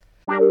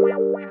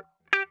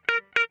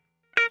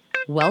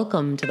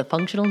Welcome to the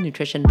Functional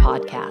Nutrition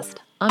Podcast.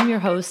 I'm your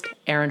host,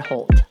 Erin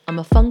Holt. I'm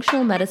a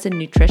functional medicine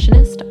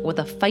nutritionist with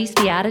a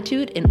feisty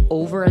attitude and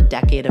over a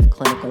decade of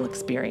clinical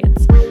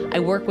experience. I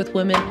work with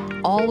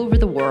women all over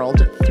the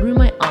world through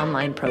my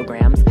online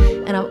programs,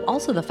 and I'm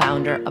also the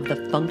founder of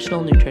the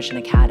Functional Nutrition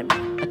Academy,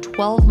 a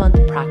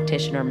 12-month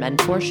practitioner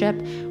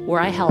mentorship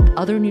where I help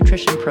other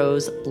nutrition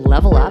pros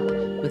level up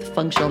with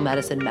functional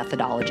medicine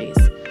methodologies.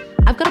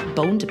 I've got a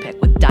bone to pick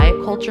with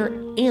diet culture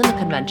and the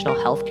conventional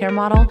healthcare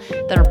model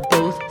that are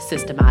both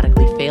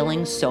systematically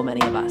failing so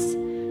many of us.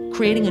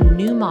 Creating a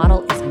new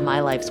model is my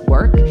life's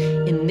work,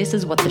 and this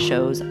is what the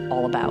show's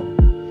all about.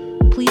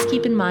 Please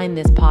keep in mind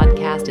this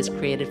podcast is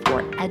created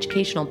for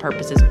educational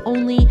purposes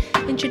only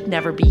and should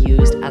never be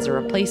used as a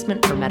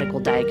replacement for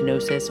medical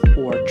diagnosis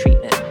or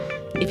treatment.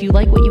 If you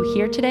like what you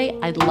hear today,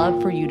 I'd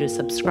love for you to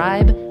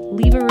subscribe,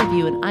 leave a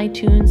review in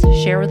iTunes,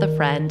 share with a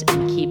friend,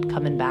 and keep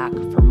coming back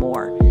for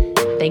more.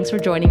 Thanks for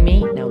joining me.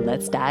 Now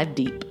let's dive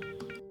deep.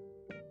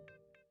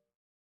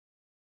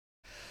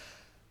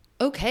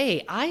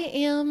 Okay, I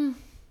am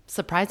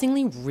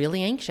surprisingly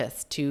really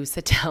anxious to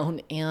sit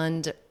down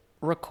and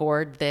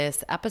record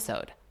this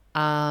episode.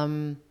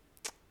 I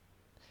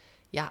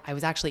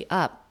was actually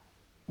up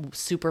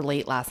super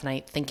late last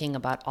night thinking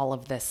about all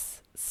of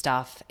this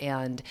stuff,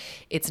 and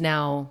it's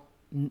now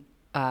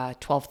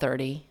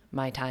 12:30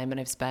 my time,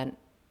 and I've spent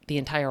the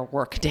entire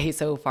work day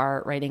so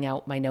far writing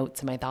out my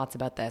notes and my thoughts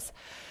about this.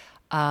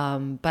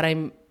 I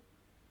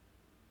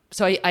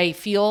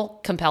feel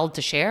compelled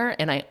to share,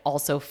 and I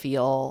also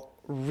feel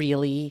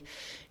really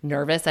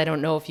nervous. I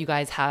don't know if you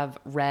guys have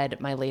read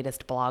my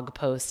latest blog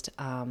post,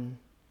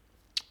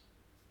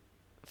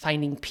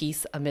 Finding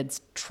Peace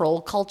Amidst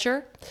Troll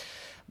Culture,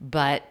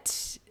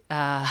 but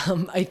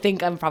I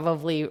think I'm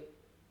probably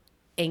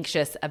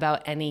anxious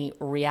about any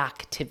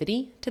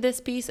reactivity to this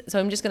piece. So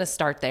I'm just going to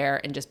start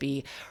there and just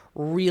be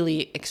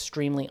really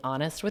extremely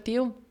honest with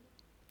you.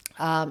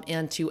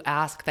 And to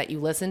ask that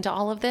you listen to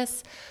all of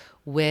this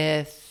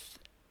with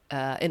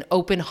an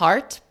open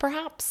heart,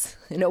 perhaps,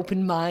 an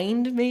open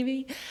mind,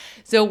 maybe.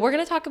 So we're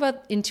going to talk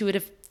about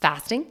intuitive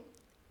fasting,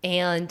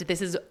 and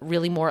this is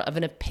really more of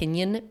an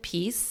opinion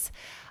piece.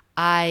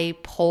 I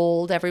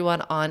polled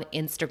everyone on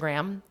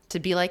Instagram to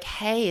be like,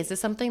 hey, is this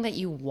something that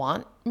you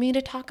want me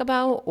to talk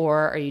about,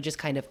 or are you just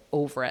kind of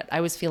over it?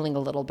 I was feeling a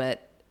little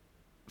bit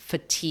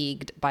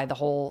fatigued by the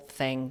whole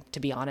thing, to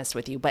be honest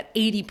with you, but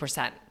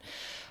 80%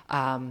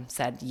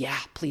 said, yeah,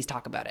 please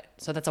talk about it.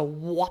 So that's a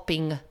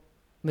whopping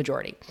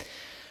majority.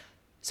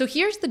 So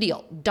here's the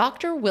deal.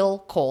 Dr. Will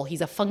Cole,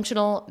 he's a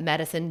functional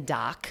medicine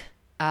doc,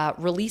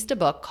 released a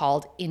book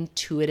called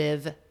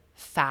Intuitive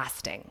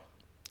Fasting.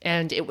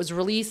 And it was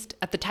released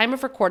at the time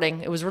of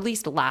recording. It was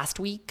released last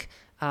week,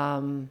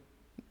 2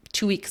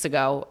 weeks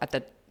ago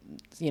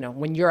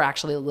when you're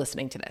actually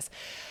listening to this.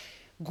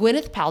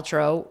 Gwyneth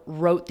Paltrow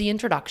wrote the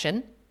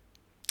introduction.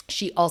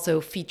 She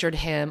also featured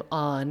him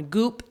on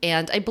Goop,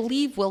 and I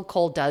believe Will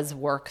Cole does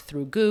work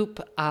through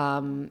Goop.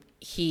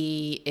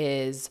 He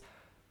is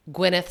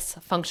Gwyneth's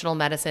functional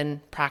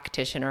medicine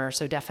practitioner,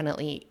 so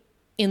definitely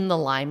in the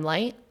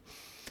limelight.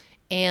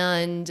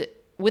 And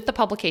with the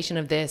publication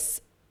of this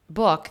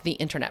book, the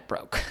internet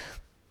broke.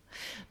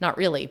 Not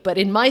really, but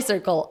in my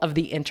circle of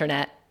the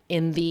internet,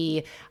 in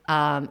the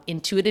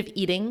intuitive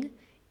eating,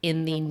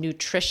 in the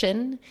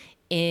nutrition,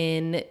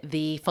 in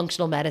the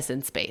functional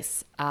medicine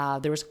space.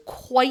 There was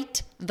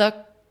quite the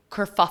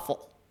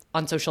kerfuffle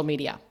on social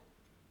media.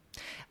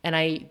 And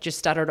I just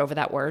stuttered over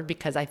that word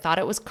because I thought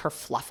it was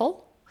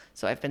kerfluffle.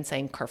 So I've been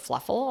saying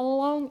kerfluffle all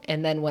along.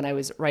 And then when I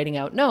was writing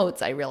out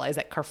notes, I realized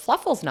that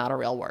kerfluffle is not a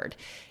real word.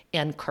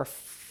 And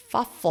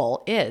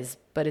kerfuffle is,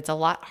 but it's a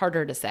lot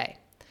harder to say.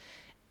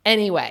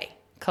 Anyway,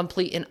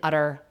 complete and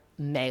utter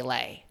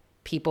melee.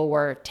 People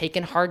were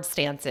taking hard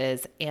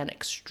stances and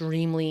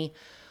extremely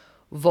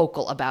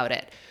vocal about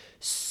it.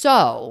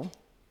 So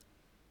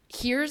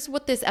here's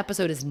what this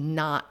episode is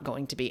not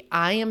going to be.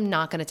 I am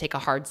not going to take a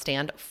hard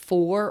stand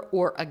for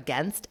or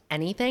against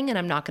anything, and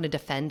I'm not going to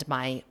defend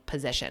my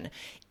position.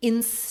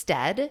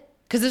 Instead,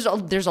 because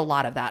there's a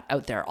lot of that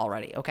out there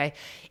already, okay?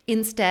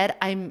 Instead,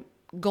 I'm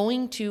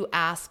going to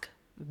ask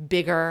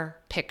bigger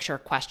picture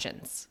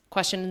questions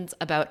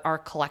about our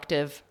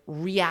collective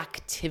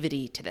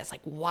reactivity to this.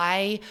 Like,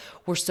 why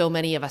were so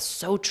many of us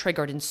so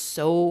triggered and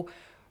so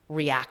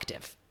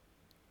reactive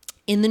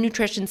in the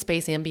nutrition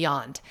space and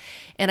beyond?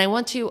 And I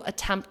want to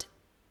attempt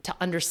to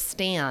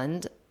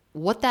understand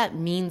what that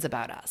means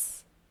about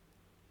us.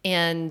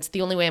 And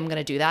the only way I'm going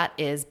to do that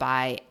is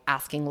by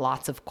asking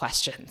lots of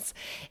questions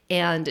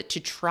and to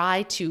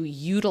try to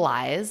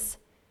utilize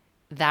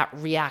that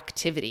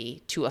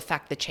reactivity to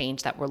affect the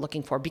change that we're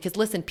looking for. Because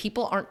listen,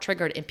 people aren't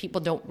triggered and people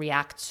don't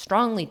react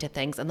strongly to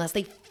things unless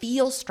they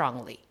feel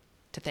strongly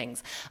to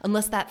things,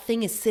 unless that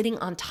thing is sitting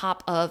on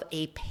top of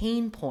a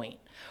pain point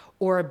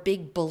or a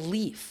big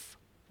belief,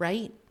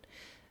 right?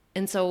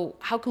 And so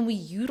how can we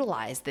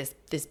utilize this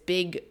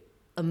big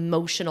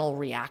emotional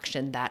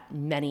reaction that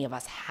many of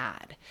us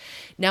had.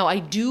 Now, I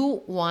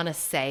do want to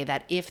say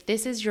that if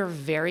this is your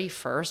very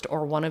first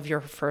or one of your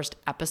first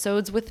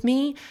episodes with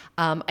me,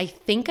 I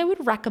think I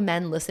would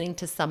recommend listening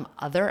to some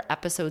other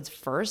episodes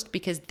first,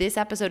 because this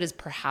episode is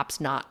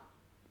perhaps not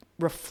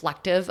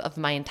reflective of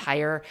my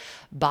entire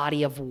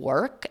body of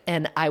work.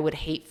 And I would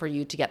hate for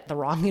you to get the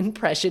wrong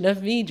impression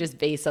of me just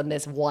based on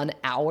this 1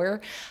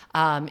 hour,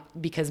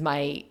 because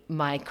my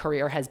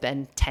career has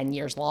been 10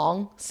 years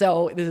long.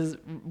 So this is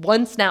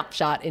one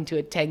snapshot into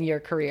a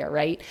 10-year career,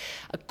 right?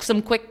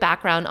 Some quick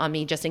background on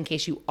me, just in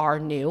case you are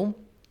new.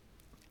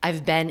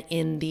 I've been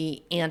in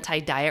the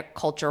anti-diet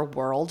culture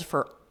world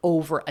for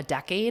over a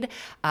decade.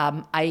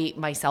 I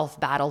myself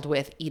battled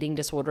with eating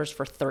disorders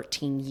for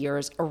 13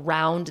 years.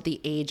 Around the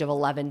age of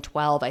 11,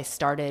 12, I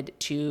started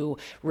to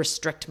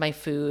restrict my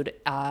food.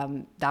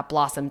 That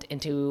blossomed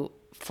into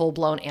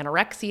full-blown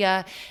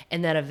anorexia,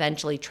 and then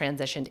eventually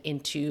transitioned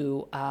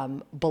into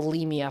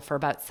bulimia for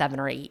about 7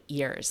 or 8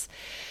 years.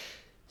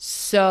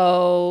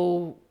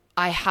 So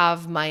I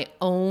have my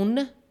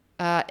own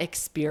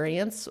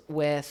experience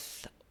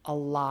with a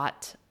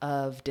lot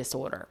of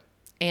disorder.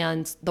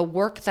 And the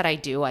work that I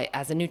do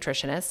as a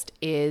nutritionist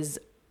is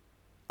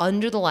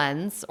under the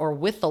lens, or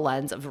with the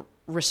lens, of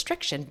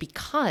restriction,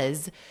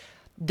 because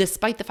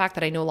despite the fact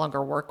that I no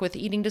longer work with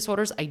eating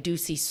disorders, I do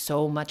see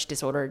so much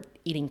disordered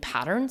eating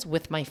patterns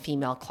with my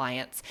female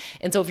clients.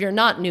 And so if you're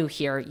not new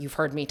here, you've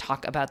heard me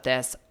talk about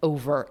this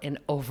over and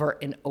over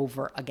and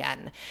over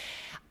again.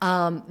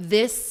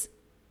 This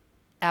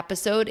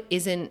episode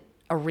isn't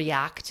a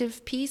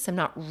reactive piece. I'm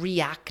not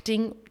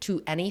reacting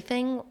to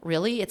anything,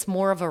 really. It's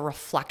more of a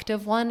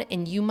reflective one,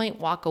 and you might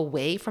walk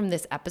away from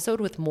this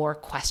episode with more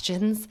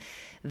questions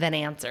than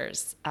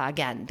answers.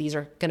 Again, these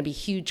are going to be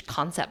huge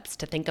concepts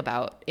to think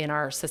about in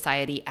our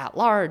society at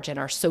large, in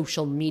our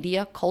social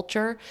media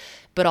culture,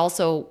 but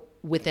also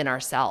within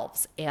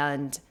ourselves,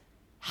 and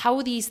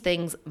how these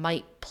things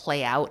might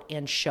play out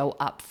and show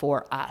up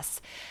for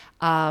us.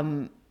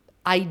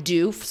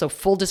 So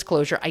full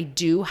disclosure, I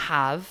do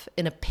have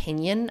an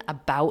opinion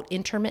about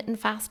intermittent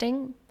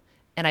fasting,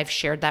 and I've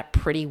shared that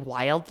pretty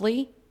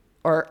wildly.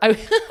 Or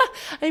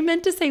I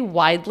meant to say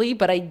widely,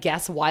 but I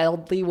guess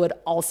wildly would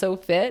also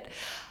fit.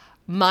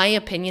 My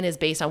opinion is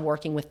based on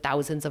working with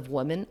thousands of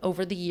women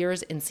over the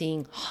years and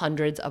seeing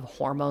hundreds of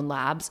hormone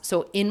labs.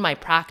 So in my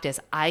practice,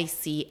 I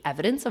see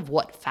evidence of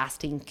what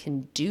fasting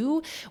can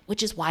do,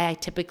 which is why I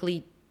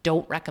typically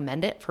don't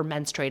recommend it for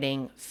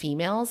menstruating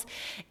females.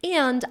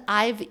 And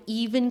I've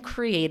even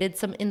created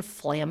some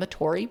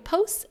inflammatory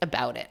posts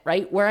about it,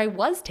 right? Where I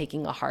was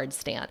taking a hard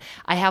stand.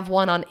 I have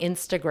one on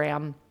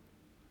Instagram,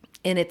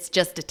 and it's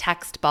just a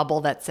text bubble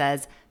that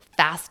says,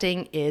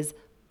 fasting is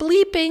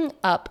bleeping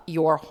up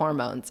your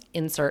hormones.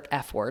 Insert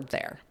F word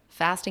there.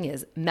 Fasting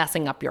is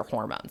messing up your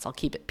hormones. I'll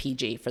keep it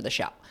PG for the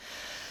show.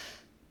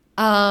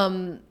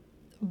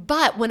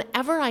 But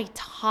whenever I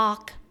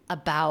talk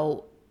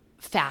about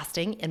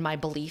fasting and my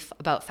belief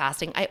about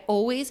fasting, I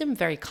always am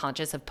very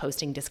conscious of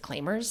posting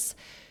disclaimers.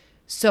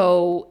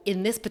 So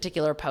in this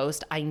particular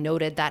post, I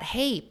noted that,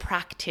 hey,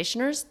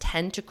 practitioners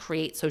tend to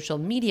create social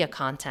media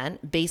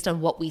content based on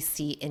what we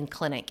see in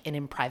clinic and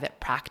in private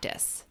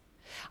practice.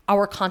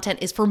 Our content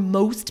is for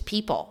most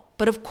people,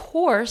 but of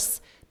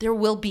course, there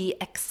will be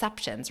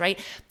exceptions, right?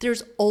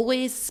 There's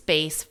always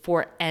space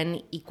for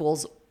N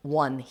equals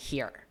 1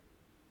 here.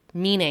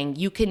 Meaning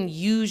you can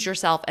use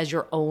yourself as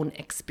your own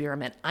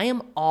experiment. I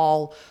am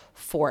all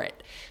for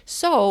it.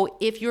 So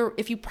if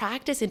you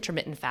practice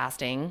intermittent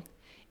fasting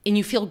and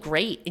you feel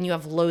great and you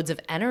have loads of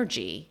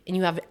energy and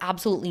you have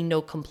absolutely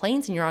no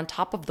complaints and you're on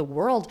top of the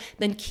world,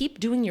 then keep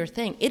doing your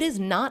thing. It is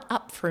not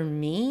up for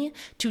me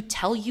to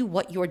tell you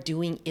what you're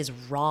doing is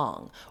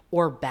wrong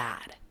or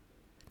bad.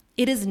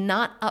 It is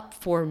not up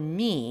for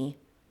me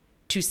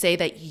to say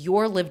that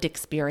your lived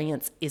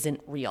experience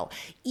isn't real,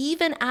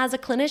 even as a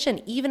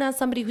clinician, even as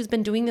somebody who's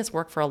been doing this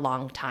work for a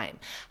long time.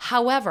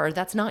 However,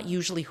 that's not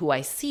usually who I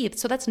see,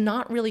 so that's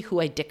not really who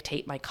I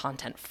dictate my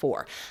content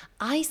for.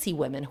 I see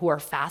women who are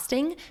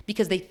fasting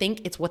because they think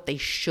it's what they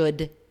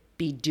should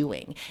be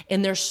doing,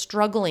 and they're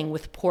struggling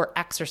with poor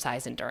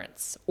exercise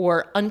endurance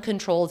or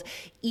uncontrolled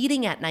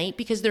eating at night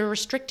because they're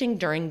restricting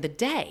during the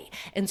day,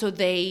 and so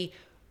they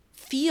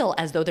feel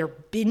as though they're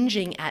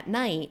binging at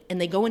night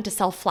and they go into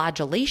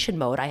self-flagellation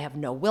mode. I have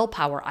no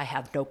willpower. I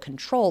have no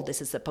control.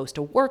 This is supposed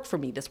to work for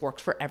me. This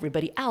works for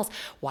everybody else.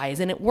 Why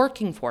isn't it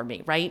working for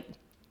me, right?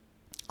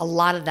 A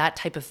lot of that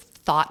type of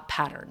thought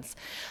patterns.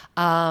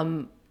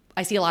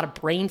 I see a lot of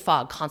brain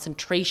fog,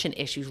 concentration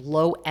issues,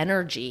 low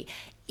energy,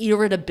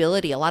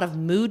 irritability, a lot of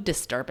mood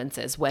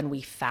disturbances when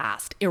we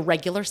fast,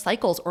 irregular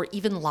cycles, or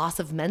even loss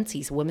of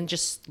menses. Women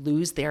just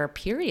lose their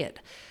period.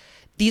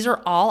 These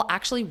are all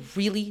actually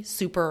really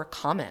super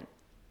common.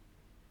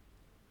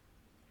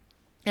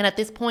 And at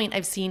this point,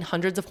 I've seen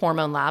hundreds of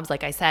hormone labs,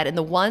 like I said, and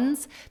the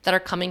ones that are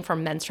coming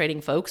from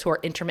menstruating folks who are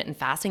intermittent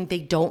fasting, they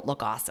don't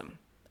look awesome.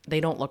 They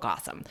don't look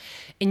awesome.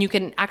 And you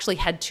can actually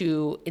head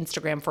to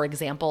Instagram for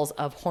examples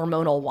of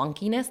hormonal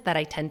wonkiness that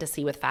I tend to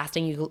see with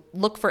fasting. You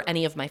look for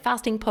any of my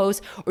fasting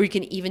posts, or you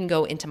can even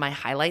go into my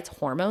highlights,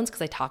 hormones,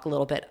 because I talk a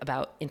little bit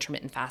about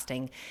intermittent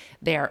fasting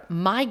there.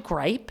 My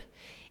gripe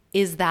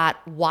is that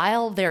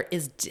while there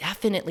is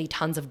definitely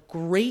tons of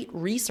great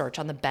research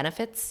on the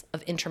benefits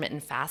of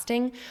intermittent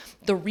fasting,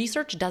 the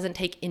research doesn't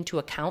take into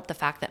account the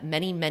fact that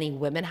many, many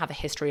women have a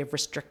history of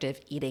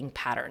restrictive eating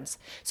patterns.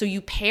 So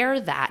you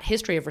pair that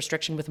history of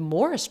restriction with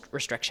more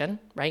restriction,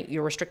 right?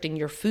 You're restricting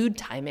your food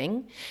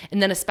timing.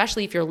 And then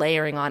especially if you're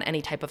layering on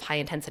any type of high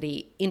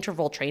intensity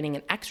interval training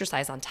and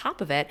exercise on top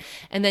of it,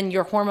 and then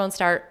your hormones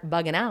start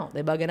bugging out.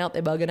 They bugging out,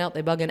 they bugging out,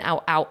 they bugging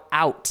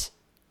out.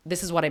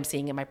 This is what I'm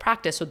seeing in my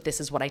practice. So this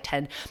is what I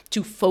tend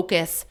to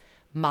focus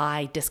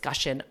my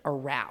discussion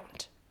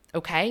around.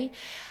 Okay.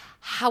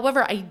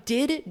 However, I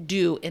did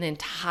do an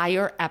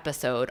entire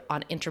episode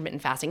on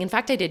intermittent fasting. In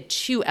fact, I did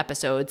 2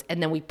 episodes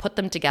and then we put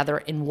them together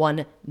in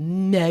one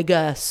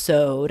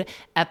mega-sode,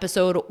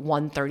 episode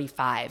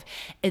 135.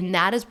 And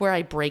that is where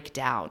I break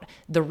down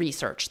the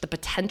research, the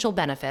potential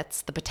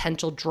benefits, the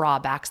potential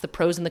drawbacks, the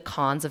pros and the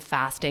cons of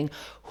fasting,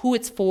 who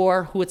it's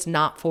for, who it's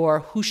not for,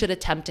 who should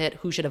attempt it,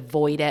 who should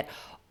avoid it.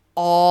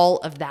 All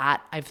of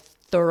that I've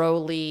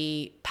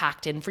thoroughly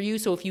packed in for you.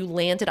 So if you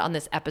landed on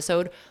this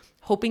episode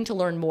hoping to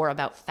learn more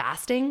about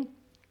fasting,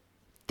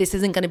 this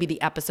isn't going to be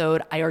the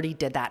episode. I already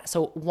did that.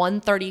 So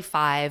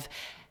 135,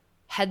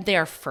 head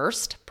there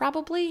first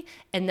probably,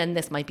 and then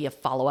this might be a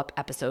follow-up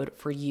episode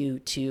for you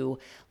to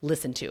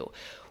listen to.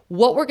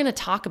 What we're going to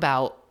talk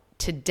about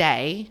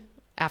today,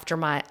 after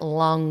my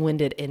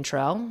long-winded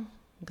intro,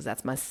 because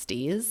that's my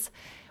steez,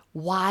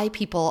 why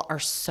people are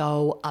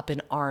so up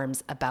in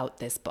arms about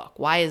this book.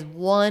 Why is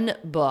one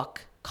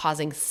book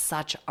causing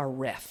such a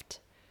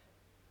rift?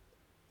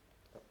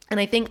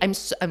 And I think I'm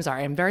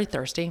sorry, I'm very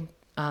thirsty.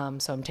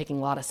 So I'm taking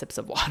a lot of sips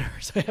of water.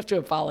 So I have to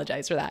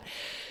apologize for that.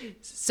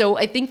 So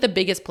I think the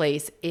biggest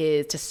place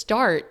is to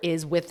start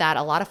is with that.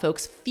 A lot of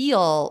folks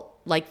feel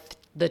like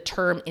the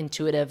term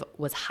intuitive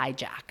was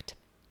hijacked.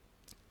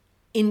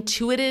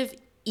 Intuitive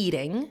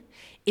eating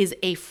is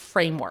a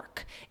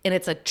framework, and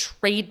it's a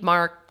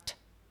trademarked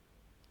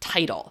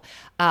title.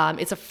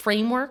 It's a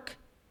framework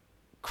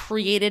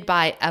created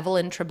by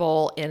Evelyn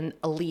Tribole and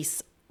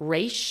Elise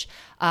Reich.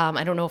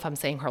 I don't know if I'm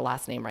saying her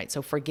last name right,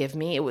 so forgive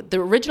me. The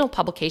original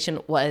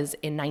publication was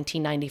in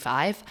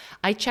 1995.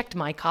 I checked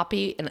my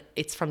copy, and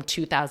it's from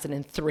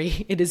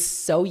 2003. It is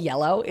so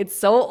yellow. It's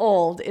so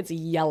old. It's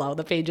yellow.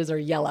 The pages are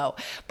yellow.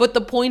 But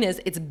the point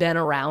is, it's been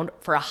around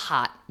for a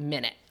hot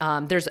minute.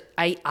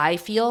 I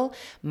feel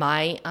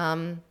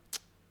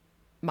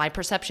my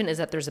perception is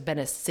that there's been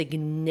a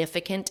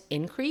significant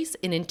increase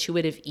in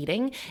intuitive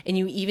eating. And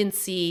you even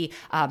see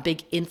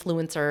big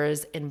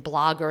influencers and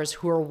bloggers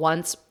who are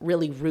once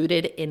really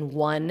rooted in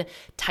one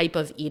type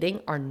of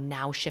eating are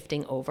now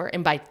shifting over.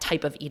 And by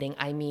type of eating,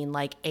 I mean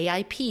like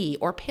AIP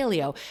or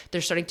paleo.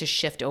 They're starting to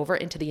shift over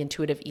into the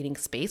intuitive eating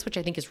space, which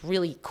I think is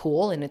really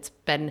cool. And it's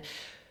been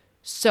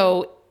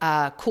so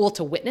cool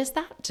to witness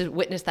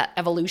that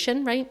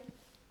evolution, right?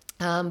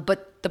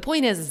 But the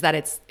point is that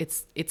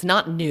it's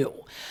not new.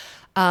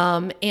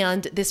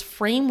 And this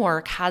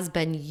framework has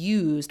been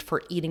used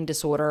for eating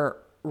disorder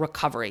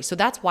recovery. So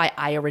that's why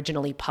I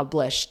originally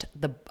purchased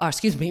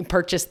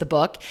the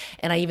book.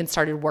 And I even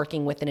started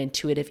working with an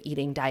intuitive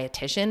eating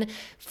dietitian.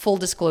 Full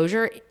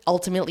disclosure,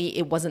 ultimately,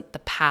 it wasn't the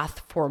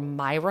path for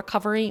my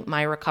recovery.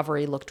 My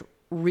recovery looked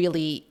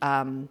really,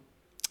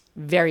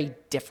 very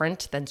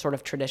different than sort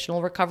of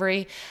traditional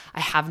recovery. I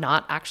have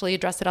not actually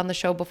addressed it on the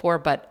show before,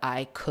 but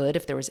I could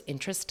if there was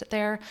interest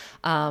there.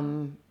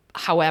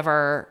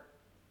 However,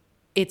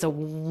 it's a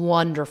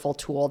wonderful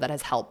tool that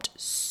has helped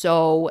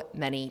so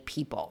many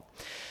people.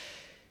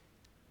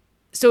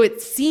 So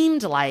it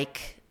seemed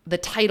like the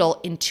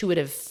title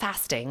Intuitive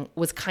Fasting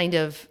was kind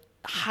of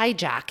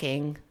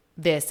hijacking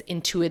this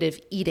intuitive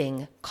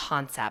eating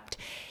concept.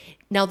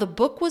 Now, the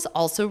book was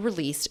also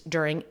released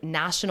during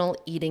National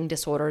Eating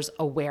Disorders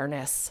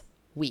Awareness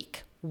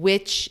Week,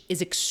 which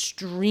is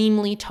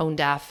extremely tone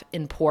deaf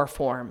and poor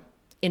form,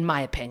 in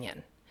my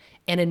opinion.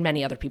 And in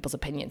many other people's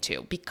opinion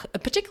too,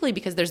 particularly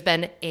because there's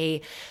been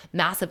a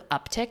massive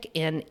uptick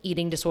in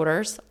eating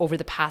disorders over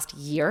the past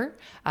year.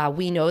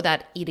 We know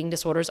that eating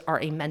disorders are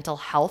a mental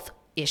health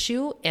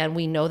issue, and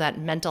we know that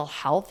mental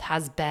health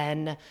has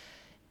been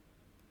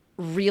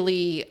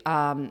really,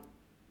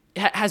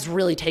 has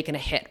really taken a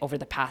hit over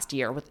the past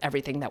year with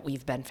everything that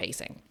we've been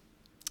facing.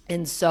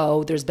 And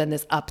so there's been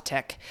this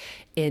uptick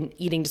in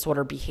eating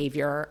disorder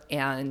behavior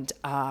and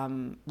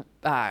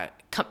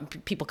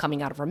people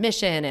coming out of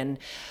remission and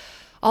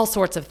all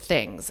sorts of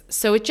things.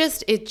 So it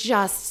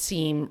just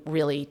seemed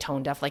really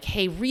tone deaf. Like,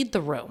 hey, read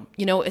the room.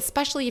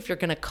 Especially if you're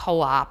going to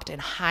co-opt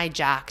and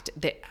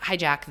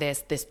hijack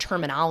this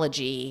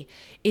terminology.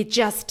 It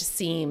just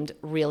seemed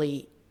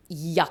really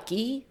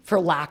yucky, for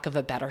lack of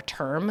a better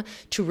term,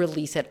 to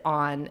release it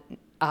on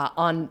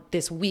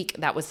this week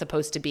that was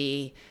supposed to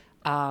be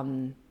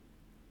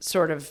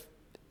sort of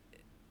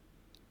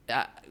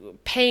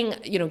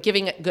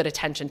giving good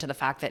attention to the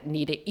fact that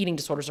eating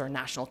disorders are a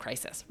national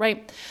crisis,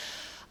 right?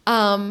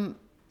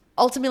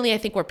 Ultimately, I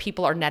think where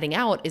people are netting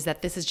out is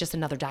that this is just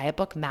another diet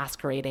book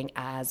masquerading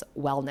as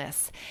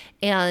wellness.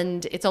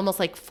 And it's almost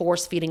like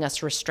force feeding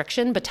us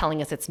restriction, but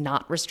telling us it's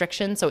not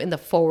restriction. So in the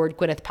foreword,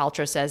 Gwyneth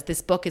Paltrow says,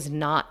 this book is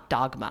not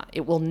dogma.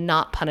 It will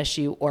not punish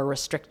you or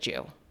restrict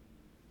you.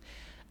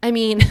 I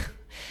mean,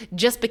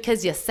 just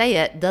because you say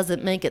it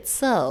doesn't make it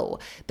so.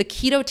 The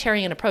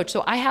Ketotarian approach.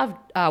 So I have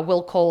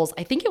Will Cole's,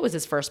 I think it was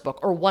his first book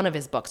or one of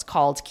his books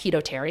called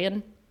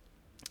Ketotarian.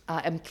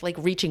 I'm like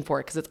reaching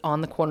for it because it's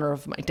on the corner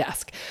of my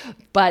desk,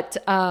 but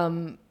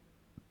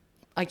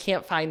I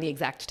can't find the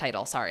exact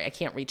title. Sorry, I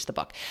can't reach the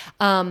book.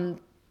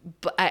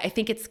 But I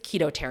think it's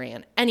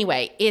Ketotarian.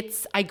 Anyway,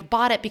 I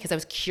bought it because I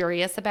was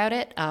curious about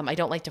it. I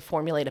don't like to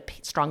formulate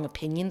strong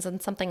opinions on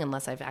something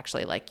unless I've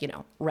actually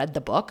read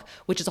the book,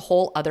 which is a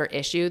whole other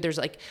issue.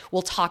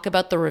 We'll talk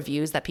about the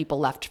reviews that people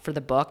left for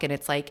the book, and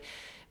it's like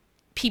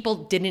people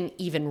didn't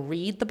even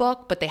read the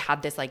book, but they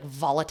had this like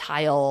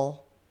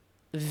volatile,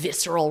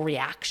 visceral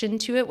reaction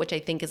to it, which I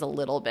think is a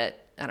little bit,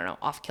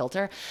 off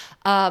kilter.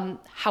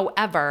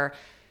 However,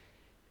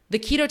 the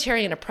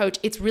Ketotarian approach,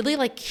 it's really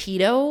like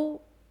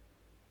keto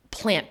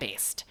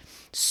plant-based.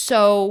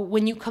 So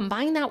when you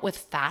combine that with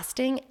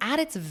fasting, at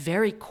its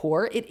very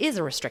core, it is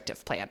a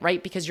restrictive plan,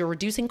 right? Because you're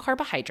reducing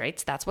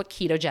carbohydrates. That's what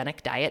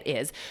ketogenic diet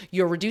is.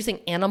 You're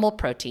reducing animal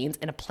proteins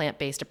in a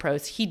plant-based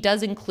approach. He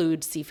does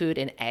include seafood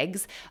and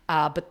eggs,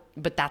 but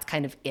that's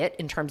kind of it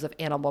in terms of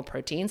animal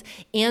proteins.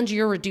 And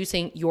you're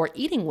reducing your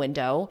eating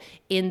window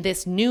in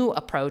this new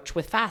approach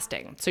with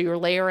fasting. So you're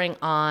layering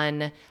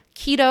on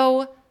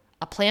keto,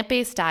 a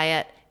plant-based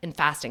diet, and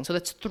fasting. So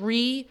that's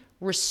 3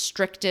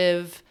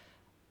 restrictive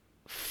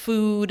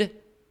food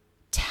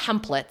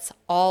templates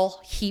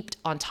all heaped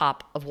on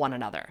top of one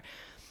another.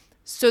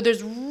 So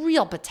there's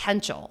real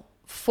potential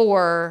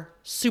for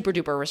super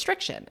duper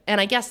restriction.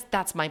 And I guess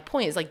that's my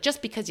point, is like,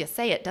 just because you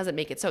say it doesn't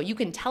make it so. You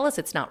can tell us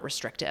it's not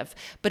restrictive,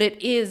 but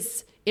it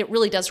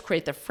really does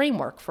create the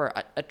framework for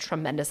a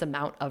tremendous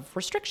amount of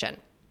restriction.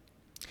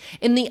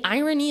 And the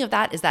irony of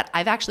that is that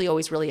I've actually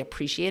always really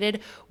appreciated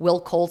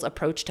Will Cole's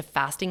approach to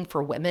fasting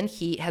for women.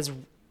 He has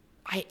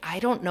I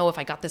don't know if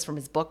I got this from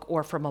his book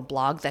or from a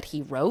blog that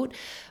he wrote,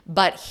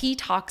 but he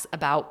talks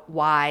about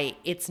why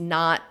it's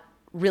not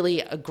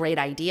really a great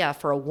idea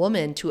for a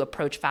woman to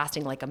approach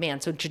fasting like a man.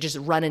 So to just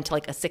run into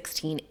like a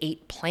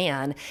 16-8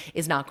 plan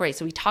is not great.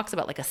 So he talks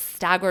about like a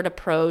staggered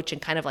approach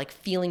and kind of like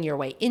feeling your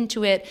way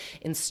into it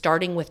and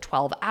starting with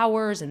 12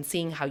 hours and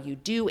seeing how you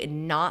do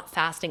and not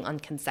fasting on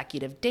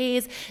consecutive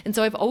days. And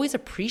so I've always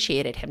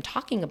appreciated him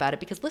talking about it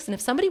because listen, if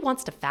somebody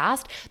wants to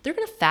fast, they're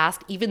going to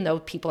fast even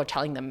though people are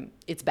telling them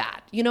it's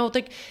bad.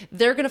 Like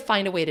they're going to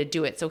find a way to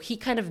do it. So he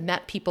kind of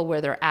met people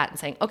where they're at and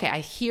saying, okay, I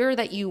hear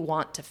that you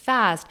want to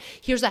fast.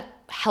 Here's that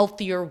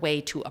healthier way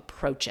to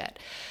approach it.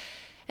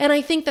 And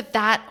I think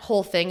that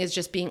whole thing is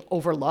just being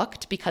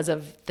overlooked because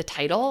of the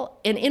title.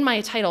 And in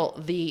my title,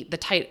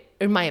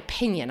 in my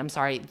opinion,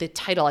 the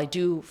title I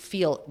do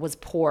feel was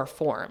poor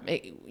form.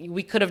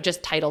 We could have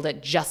just titled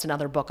it just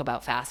another book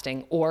about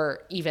fasting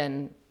or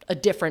even a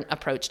different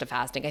approach to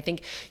fasting. I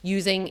think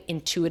using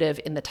intuitive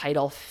in the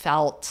title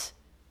felt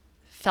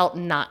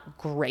not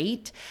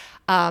great.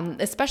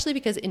 Especially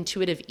because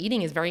intuitive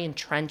eating is very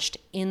entrenched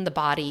in the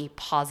body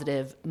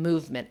positive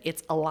movement.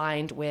 It's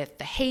aligned with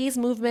the HAES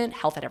movement,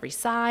 health at every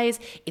size.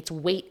 It's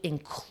weight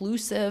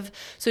inclusive.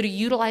 So to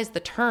utilize the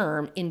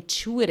term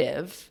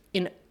intuitive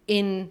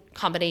in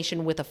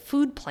combination with a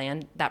food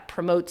plan that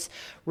promotes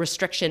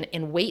restriction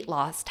and weight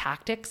loss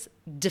tactics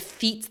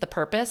defeats the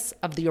purpose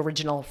of the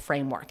original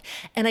framework.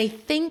 And I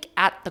think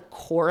at the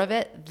core of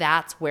it,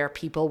 that's where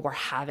people were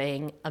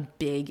having a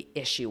big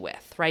issue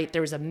with, right?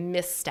 There was a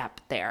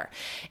misstep there.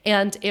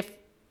 And if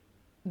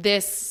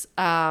this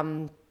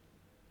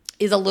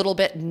is a little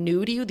bit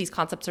new to you, these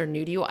concepts are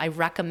new to you, I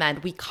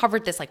recommend, we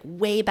covered this like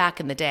way back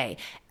in the day,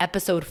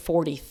 episode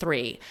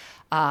 43.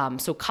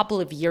 So a couple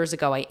of years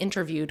ago, I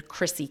interviewed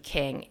Chrissy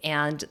King,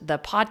 and the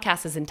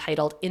podcast is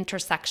entitled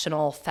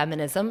Intersectional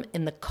Feminism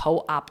in the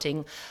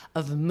Co-opting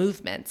of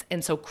Movements.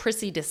 And so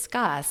Chrissy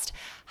discussed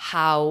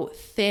how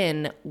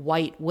thin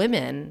white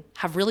women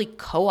have really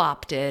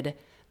co-opted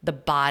the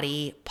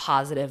body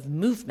positive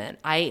movement.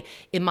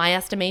 In my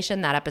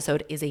estimation, that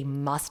episode is a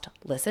must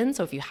listen.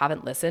 So if you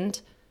haven't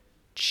listened,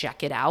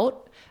 check it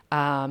out.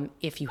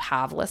 If you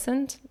have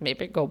listened,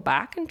 maybe go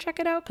back and check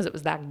it out because it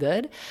was that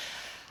good.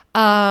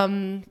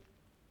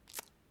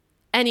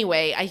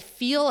 Anyway, I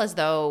feel as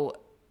though,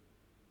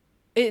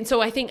 and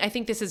so I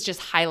think this is just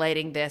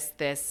highlighting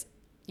this,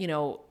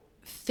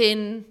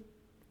 thin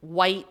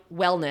white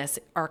wellness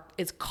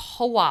is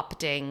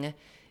co-opting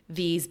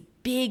these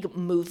big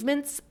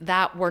movements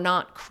that were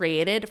not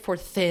created for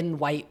thin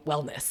white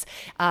wellness.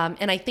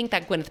 And I think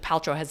that Gwyneth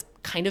Paltrow has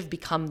kind of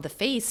become the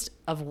face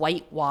of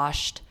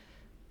whitewashed,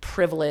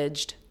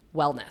 privileged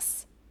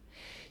wellness.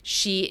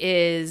 She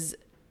is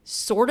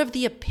sort of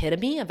the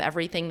epitome of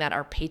everything that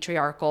our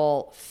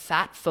patriarchal,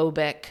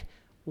 fat-phobic,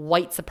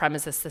 white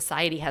supremacist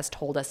society has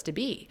told us to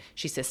be.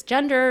 She's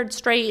cisgendered,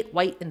 straight,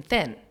 white, and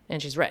thin,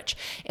 and she's rich.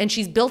 And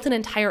she's built an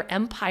entire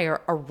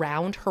empire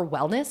around her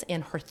wellness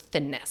and her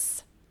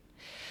thinness.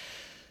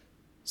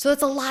 So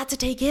that's a lot to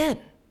take in,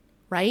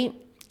 right?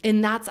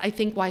 And that's, I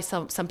think, why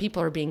some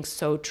people are being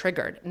so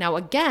triggered. Now,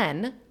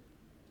 again,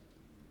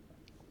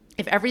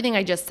 if everything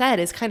I just said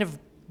is kind of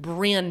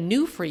brand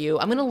new for you,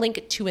 I'm going to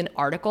link to an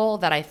article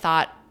that I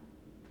thought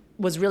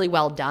was really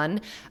well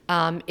done.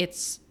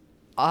 It's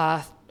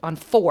on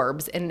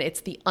Forbes, and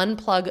it's the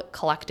Unplug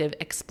Collective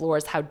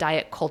explores how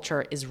diet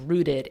culture is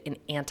rooted in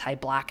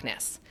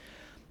anti-Blackness.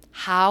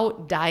 How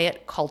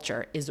diet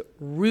culture is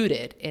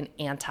rooted in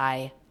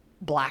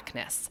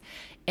anti-Blackness.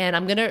 And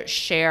I'm going to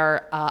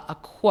share a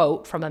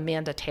quote from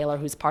Amanda Taylor,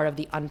 who's part of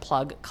the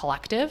Unplug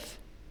Collective.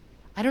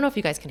 I don't know if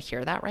you guys can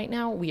hear that right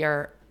now. We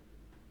are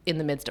in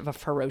the midst of a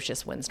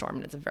ferocious windstorm,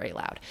 and it's very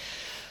loud.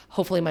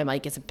 Hopefully my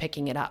mic isn't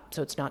picking it up,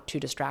 so it's not too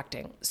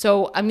distracting.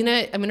 So I'm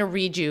gonna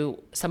read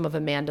you some of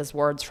Amanda's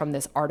words from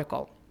this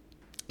article.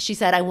 She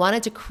said, I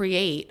wanted to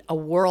create a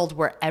world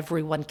where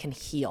everyone can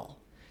heal,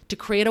 to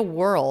create a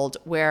world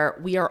where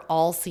we are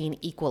all seen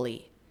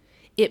equally.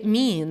 It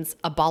means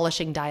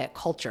abolishing diet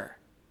culture.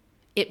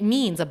 It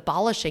means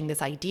abolishing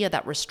this idea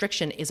that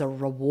restriction is a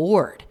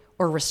reward,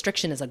 or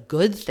restriction is a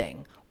good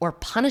thing, or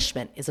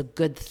punishment is a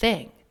good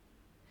thing.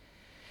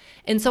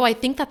 And so I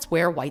think that's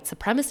where white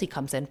supremacy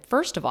comes in.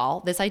 First of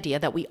all, this idea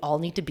that we all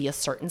need to be a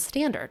certain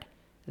standard.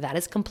 That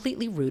is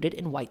completely rooted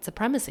in white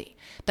supremacy.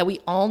 That we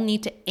all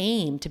need to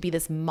aim to be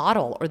this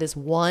model or this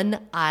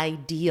one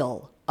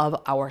ideal of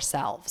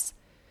ourselves.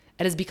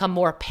 It has become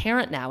more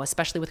apparent now,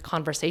 especially with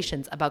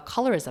conversations about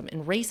colorism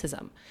and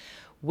racism,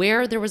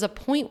 where there was a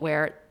point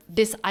where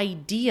this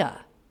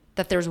idea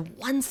that there's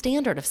one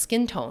standard of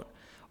skin tone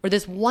or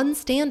this one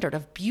standard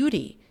of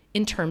beauty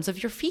in terms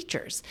of your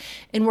features.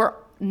 And we're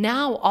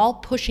now all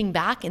pushing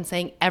back and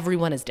saying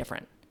everyone is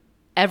different.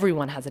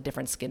 Everyone has a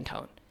different skin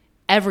tone.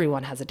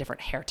 Everyone has a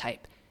different hair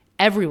type.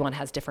 Everyone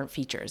has different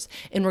features.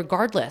 And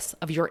regardless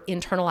of your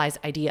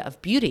internalized idea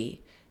of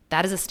beauty,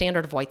 that is a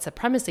standard of white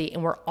supremacy,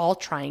 and we're all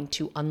trying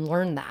to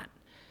unlearn that.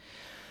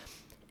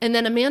 And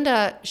then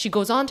Amanda, she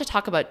goes on to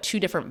talk about two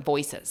different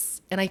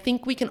voices. And I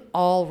think we can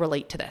all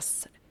relate to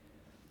this.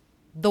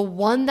 The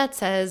one that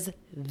says,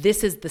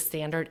 this is the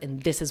standard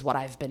and this is what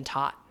I've been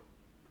taught.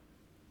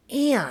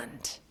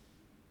 And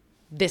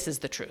this is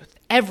the truth.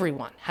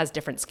 Everyone has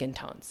different skin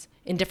tones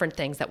and different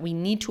things that we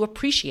need to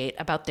appreciate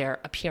about their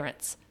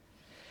appearance.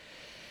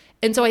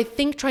 And so I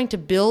think trying to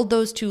build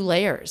those two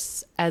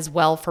layers as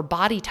well for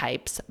body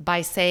types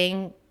by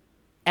saying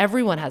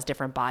everyone has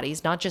different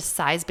bodies, not just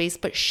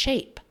size-based, but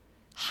shape,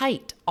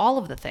 height, all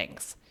of the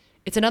things.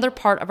 It's another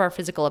part of our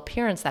physical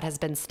appearance that has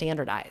been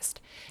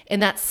standardized.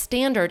 And that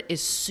standard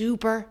is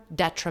super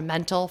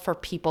detrimental for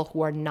people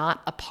who are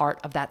not a part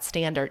of that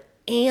standard,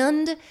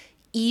 and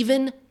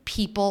even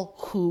people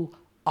who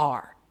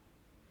are.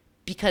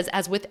 Because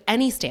as with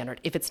any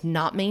standard, if it's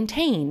not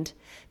maintained,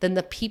 then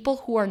the people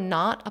who are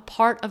not a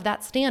part of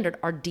that standard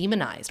are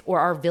demonized or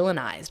are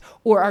villainized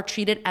or are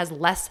treated as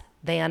less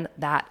than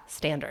that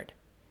standard.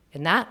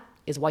 And that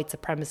is white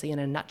supremacy in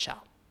a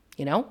nutshell,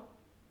 you know?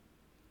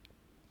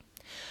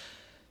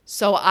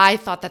 So I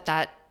thought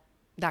that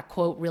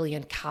quote really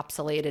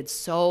encapsulated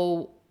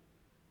so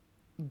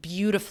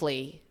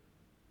beautifully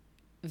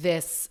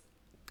this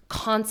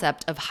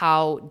concept of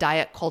how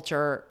diet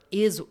culture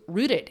is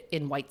rooted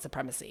in white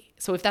supremacy.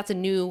 So if that's a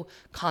new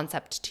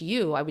concept to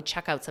you, I would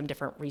check out some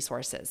different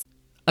resources.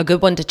 A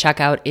good one to check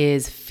out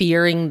is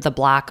Fearing the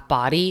Black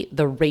Body,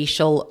 The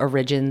Racial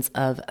Origins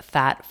of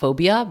Fat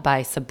Phobia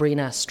by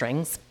Sabrina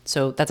Strings.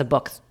 So that's a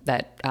book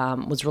that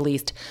was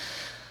released,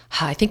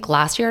 I think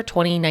last year,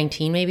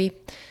 2019 maybe.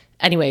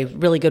 Anyway,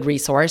 really good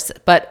resource.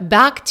 But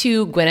back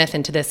to Gwyneth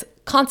and to this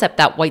concept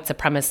that white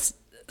supremacist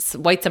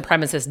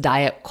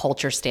diet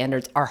culture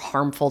standards are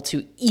harmful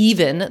to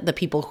even the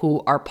people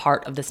who are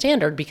part of the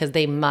standard because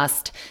they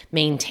must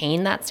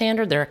maintain that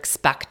standard. They're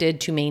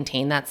expected to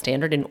maintain that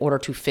standard in order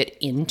to fit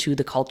into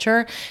the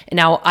culture. And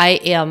now I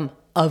am,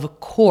 of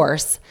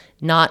course,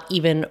 not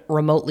even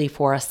remotely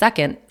for a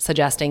second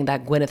suggesting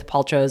that Gwyneth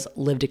Paltrow's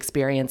lived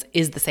experience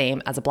is the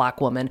same as a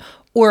Black woman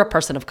or a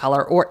person of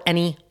color or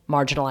any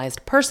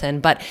marginalized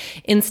person, but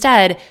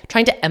instead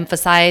trying to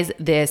emphasize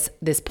this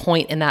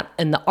point in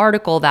the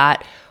article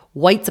that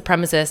white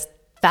supremacist,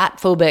 fat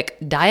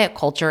phobic diet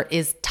culture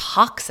is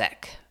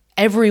toxic.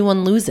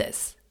 Everyone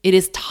loses. It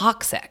is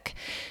toxic.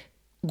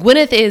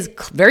 Gwyneth is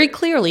very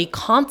clearly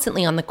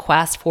constantly on the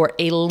quest for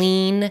a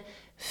lean,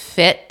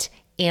 fit,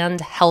 and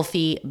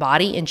healthy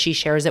body, and she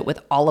shares it with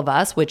all of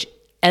us, which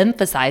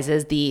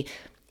emphasizes the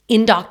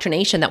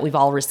indoctrination that we've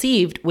all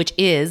received, which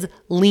is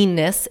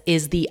leanness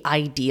is the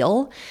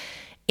ideal.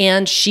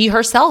 And she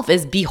herself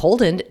is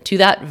beholden to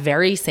that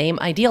very same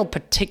ideal,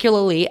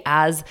 particularly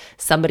as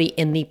somebody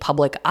in the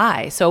public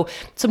eye. So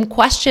some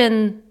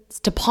questions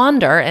to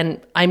ponder,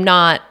 and I'm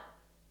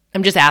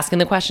just asking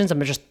the questions,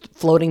 I'm just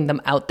floating them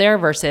out there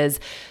versus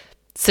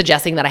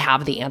suggesting that I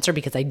have the answer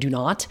because I do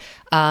not.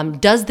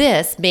 Does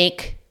this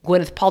make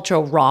Gwyneth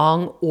Paltrow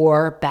wrong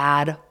or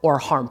bad or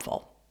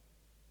harmful?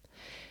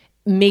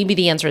 Maybe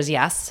the answer is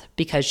yes,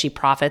 because she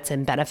profits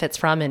and benefits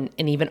from and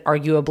even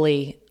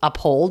arguably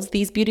upholds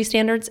these beauty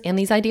standards and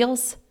these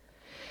ideals.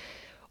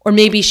 Or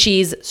maybe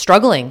she's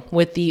struggling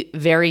with the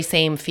very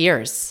same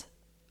fears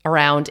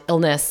around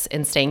illness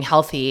and staying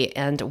healthy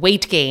and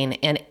weight gain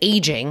and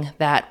aging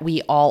that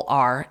we all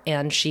are.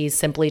 And she's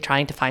simply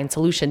trying to find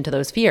solution to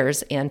those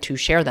fears and to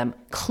share them.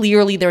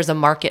 Clearly, there's a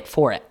market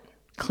for it.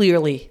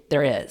 Clearly,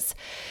 there is.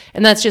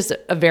 And that's just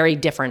a very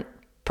different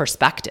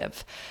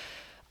perspective.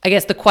 I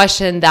guess the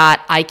question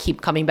that I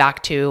keep coming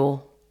back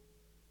to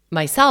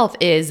myself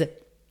is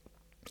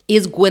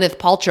Gwyneth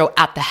Paltrow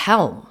at the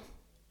helm?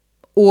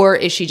 Or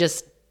is she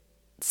just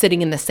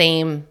sitting in the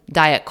same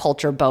diet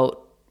culture boat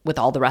with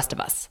all the rest of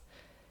us?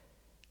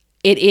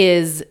 It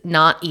is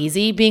not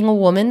easy being a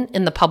woman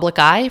in the public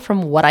eye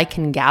from what I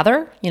can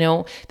gather.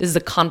 This is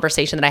a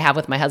conversation that I have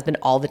with my husband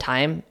all the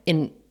time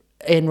in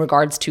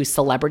regards to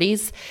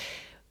celebrities.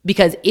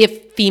 Because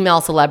if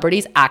female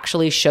celebrities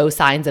actually show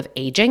signs of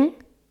aging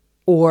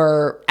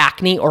or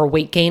acne or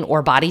weight gain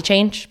or body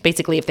change,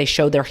 basically if they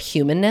show their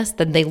humanness,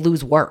 then they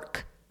lose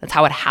work. That's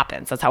how it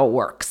happens. That's how it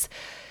works.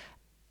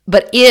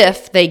 But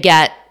if they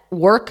get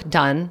work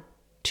done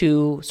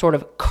to sort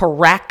of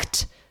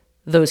correct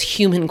those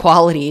human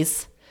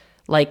qualities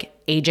like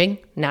aging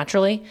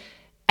naturally,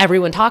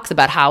 everyone talks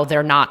about how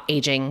they're not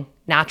aging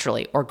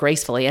naturally or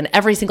gracefully. And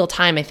every single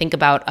time I think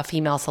about a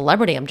female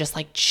celebrity, I'm just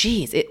like,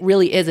 geez, it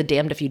really is a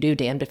damned if you do,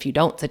 damned if you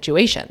don't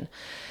situation.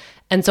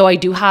 And so I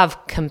do have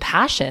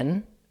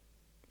compassion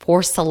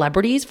for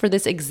celebrities for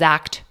this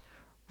exact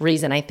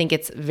reason. I think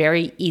it's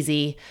very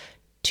easy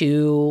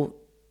to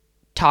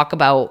talk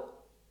about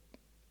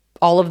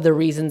all of the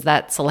reasons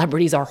that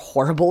celebrities are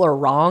horrible or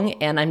wrong.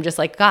 And I'm just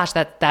like, gosh,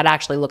 that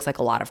actually looks like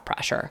a lot of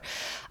pressure.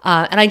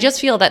 And I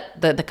just feel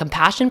that the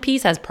compassion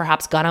piece has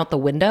perhaps gone out the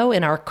window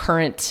in our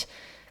current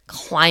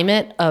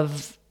climate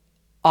of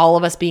all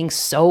of us being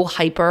so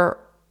hyper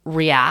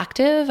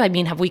reactive. I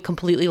mean, have we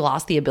completely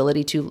lost the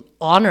ability to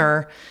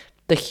honor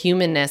the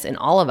humanness in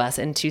all of us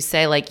and to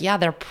say like, yeah,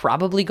 they're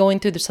probably going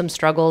through some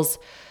struggles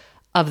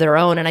of their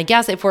own. And I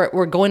guess if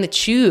we're going to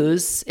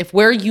choose, if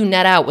where you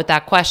net out with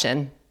that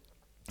question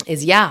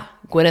is, yeah,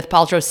 Gwyneth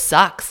Paltrow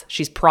sucks.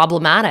 She's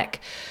problematic.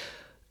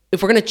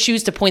 If we're going to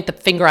choose to point the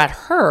finger at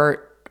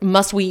her,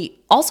 must we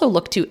also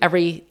look to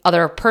every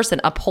other person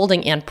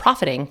upholding and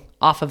profiting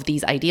off of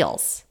these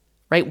ideals,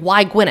 right?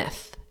 Why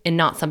Gwyneth and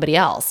not somebody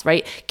else,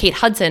 right? Kate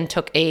Hudson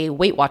took a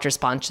Weight Watchers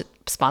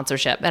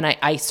sponsorship, and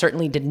I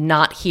certainly did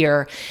not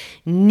hear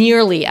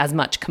nearly as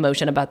much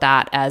commotion about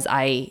that as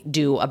I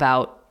do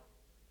about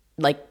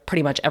like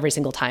pretty much every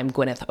single time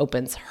Gwyneth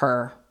opens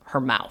her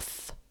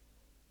mouth.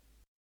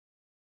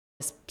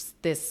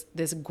 This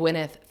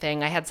Gwyneth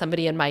thing, I had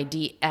somebody in my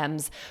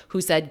DMs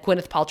who said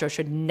Gwyneth Paltrow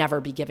should never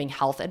be giving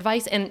health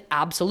advice. And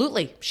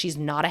absolutely, she's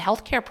not a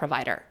healthcare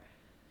provider.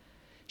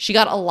 She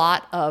got a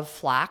lot of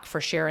flack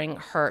for sharing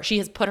she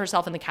has put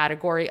herself in the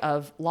category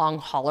of long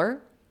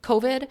hauler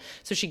COVID.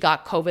 So she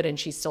got COVID and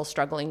she's still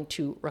struggling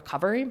to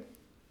recover.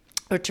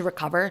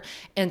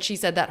 And she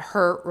said that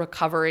her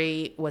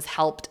recovery was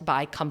helped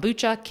by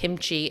kombucha,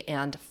 kimchi,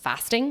 and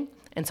fasting.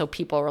 And so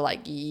people were like,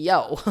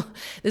 yo,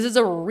 this is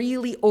a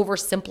really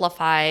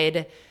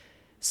oversimplified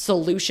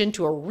solution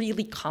to a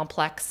really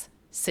complex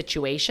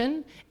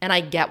situation. And I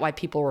get why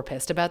people were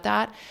pissed about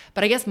that.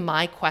 But I guess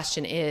my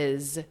question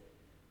is,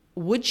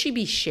 would she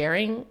be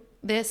sharing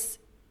this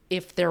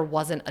if there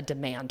wasn't a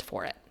demand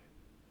for it?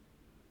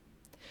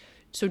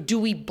 So do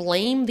we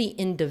blame the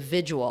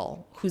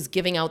individual who's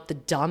giving out the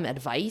dumb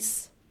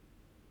advice?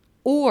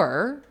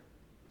 Or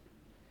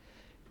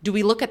do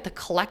we look at the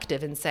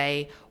collective and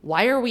say,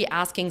 why are we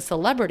asking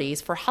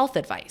celebrities for health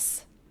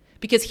advice?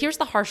 Because here's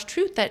the harsh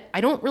truth that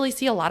I don't really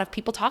see a lot of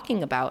people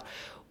talking about.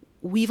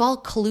 We've all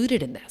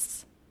colluded in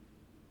this.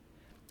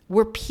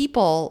 We're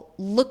people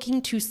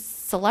looking to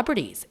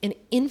celebrities and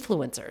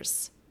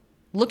influencers,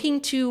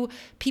 looking to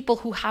people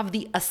who have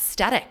the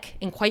aesthetic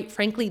and quite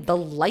frankly, the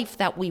life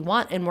that we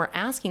want. And we're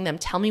asking them,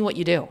 tell me what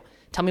you do.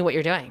 Tell me what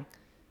you're doing.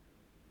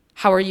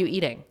 How are you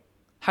eating?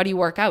 How do you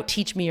work out?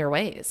 Teach me your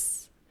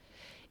ways.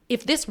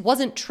 If this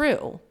wasn't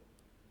true,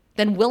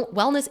 then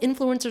wellness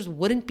influencers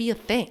wouldn't be a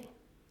thing,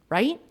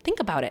 right? Think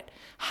about it.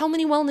 How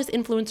many wellness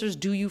influencers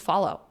do you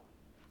follow?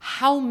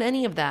 How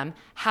many of them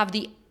have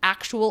the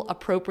actual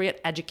appropriate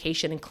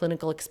education and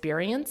clinical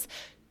experience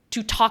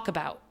to talk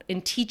about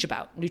and teach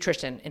about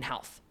nutrition and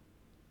health?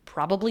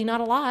 Probably not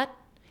a lot,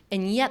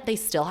 and yet they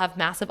still have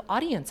massive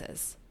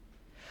audiences.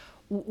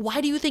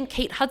 Why do you think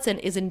Kate Hudson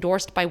is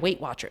endorsed by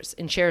Weight Watchers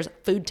and shares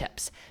food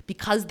tips?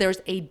 Because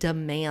there's a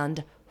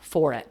demand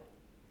for it.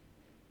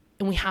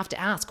 And we have to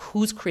ask,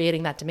 who's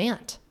creating that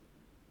demand?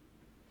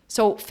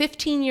 So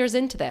 15 years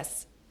into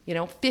this,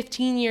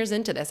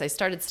 I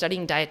started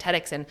studying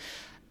dietetics in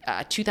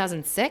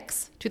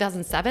 2006,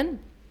 2007.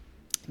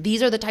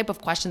 These are the type of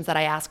questions that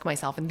I ask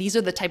myself, and these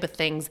are the type of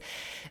things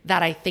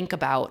that I think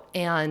about.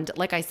 And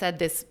like I said,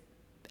 this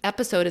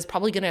episode is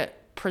probably going to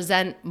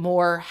present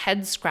more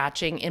head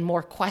scratching and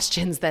more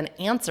questions than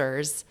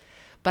answers,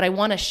 but I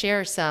want to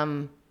share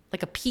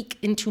like a peek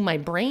into my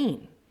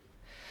brain.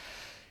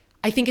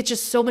 I think it's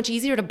just so much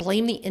easier to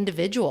blame the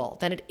individual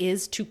than it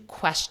is to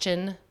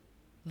question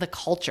the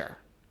culture.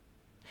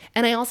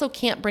 And I also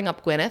can't bring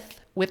up Gwyneth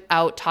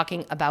without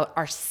talking about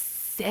our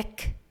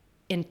sick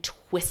and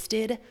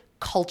twisted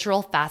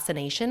cultural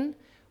fascination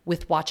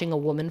with watching a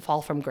woman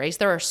fall from grace.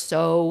 There are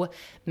so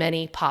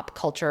many pop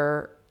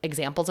culture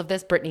examples of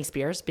this, Britney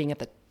Spears being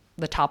at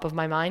the top of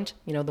my mind,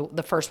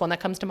 the first one that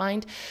comes to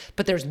mind,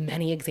 but there's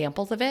many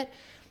examples of it.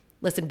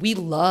 Listen, we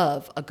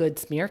love a good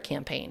smear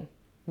campaign.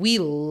 We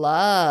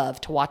love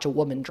to watch a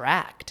woman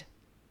dragged.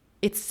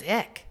 It's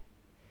sick.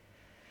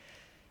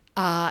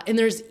 And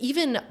there's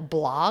even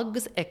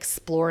blogs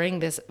exploring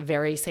this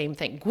very same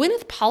thing.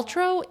 Gwyneth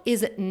Paltrow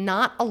is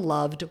not a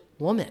loved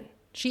woman.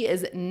 She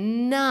is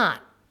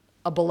not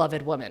a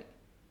beloved woman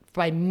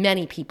by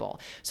many people.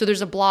 So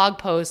there's a blog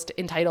post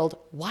entitled,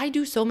 "Why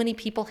do so many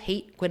people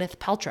hate Gwyneth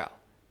Paltrow?"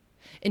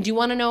 And do you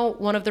want to know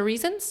one of the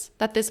reasons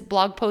that this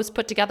blog post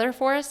put together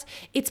for us?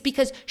 It's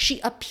because she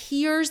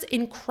appears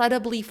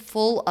incredibly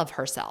full of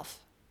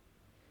herself.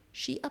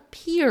 She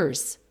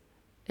appears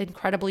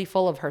incredibly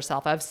full of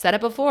herself. I've said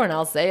it before and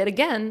I'll say it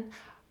again.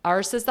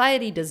 Our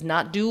society does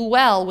not do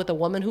well with a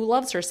woman who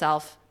loves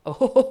herself.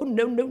 Oh,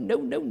 no, no, no,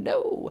 no,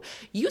 no.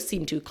 You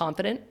seem too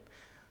confident.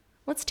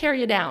 Let's tear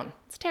you down.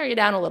 Let's tear you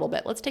down a little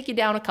bit. Let's take you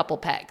down a couple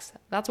pegs.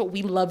 That's what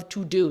we love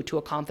to do to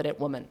a confident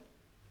woman.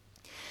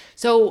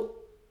 So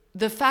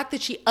the fact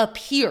that she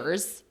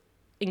appears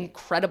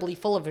incredibly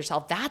full of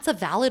herself, that's a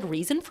valid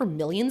reason for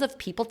millions of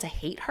people to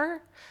hate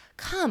her?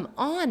 Come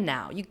on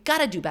now. You got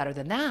to do better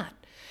than that.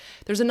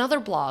 There's another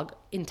blog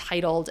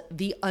entitled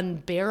 "The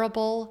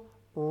Unbearable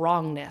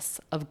Wrongness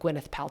of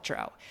Gwyneth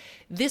Paltrow."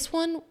 This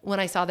one, when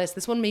I saw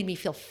this one made me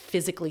feel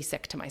physically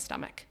sick to my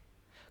stomach.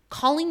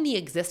 Calling the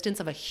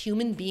existence of a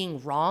human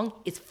being wrong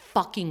is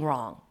fucking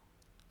wrong.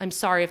 I'm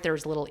sorry if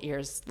there's little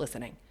ears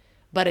listening,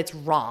 but it's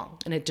wrong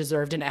and it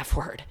deserved an F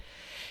word.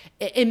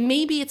 And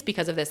maybe it's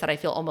because of this that I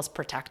feel almost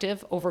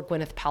protective over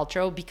Gwyneth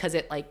Paltrow, because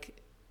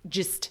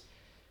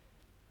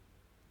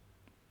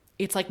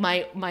it's like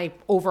my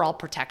overall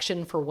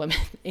protection for women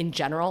in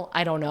general.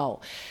 I don't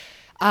know.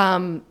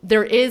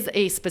 There is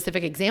a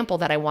specific example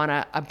that I want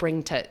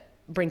to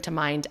bring to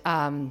mind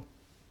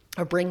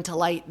or bring to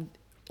light.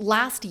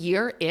 Last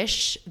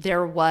year-ish,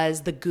 there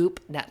was the Goop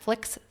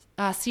Netflix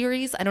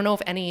series. I don't know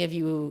if any of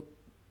you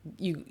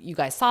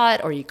guys saw it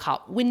or you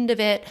caught wind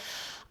of it.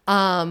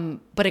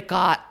 But it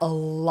got a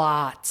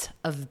lot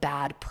of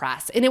bad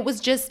press. And it was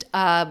just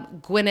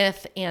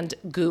Gwyneth and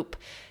Goop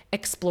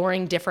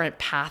exploring different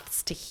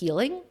paths to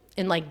healing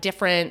and like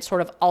different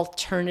sort of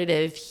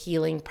alternative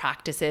healing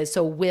practices.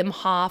 So Wim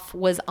Hof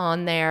was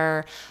on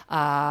there.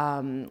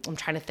 I'm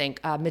trying to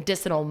think.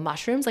 Medicinal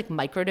mushrooms, like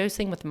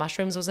microdosing with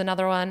mushrooms was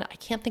another one. I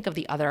can't think of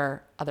the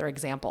other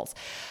examples.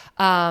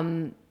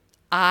 I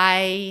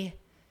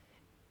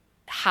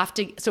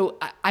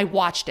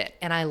watched it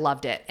and I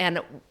loved it. And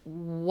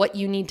what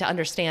you need to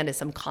understand is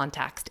some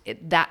context.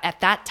 That at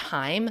that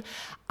time,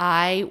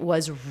 I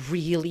was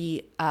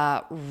really,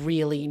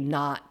 really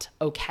not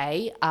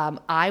okay.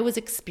 I was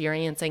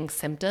experiencing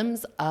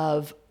symptoms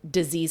of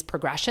disease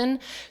progression.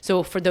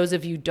 So for those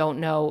of you who don't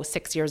know,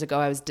 6 years ago,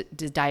 I was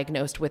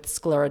diagnosed with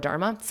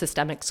scleroderma,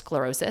 systemic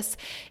sclerosis.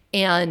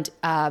 And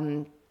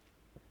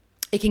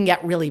it can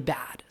get really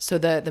bad. So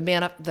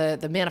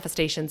the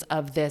manifestations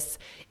of this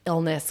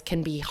illness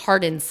can be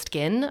hardened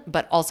skin,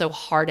 but also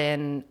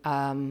hardened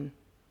organs.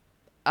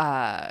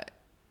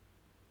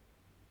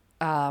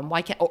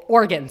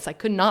 I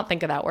could not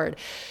think of that word.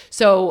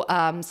 So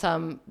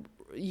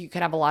you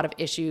could have a lot of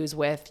issues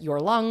with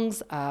your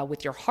lungs,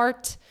 with your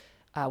heart,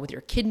 with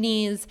your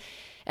kidneys,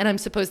 and I'm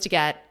supposed to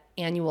get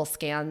annual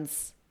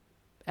scans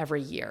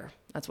every year.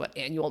 That's what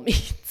annual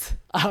means.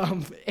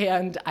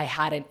 And I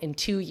hadn't in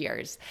 2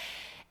 years.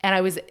 And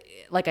I was,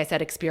 like I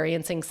said,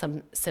 experiencing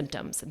some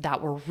symptoms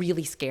that were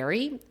really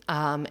scary,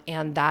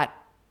 and that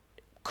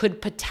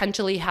could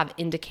potentially have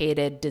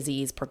indicated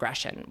disease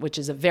progression, which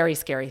is a very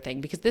scary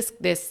thing because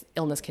this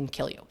illness can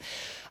kill you.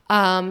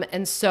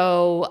 And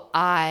so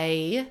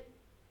I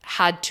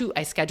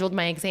scheduled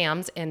my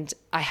exams and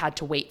I had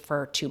to wait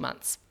for 2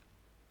 months.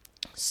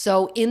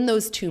 So in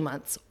those 2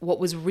 months, what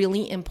was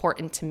really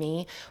important to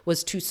me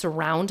was to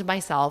surround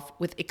myself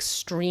with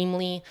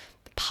extremely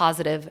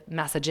positive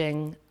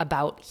messaging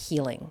about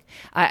healing.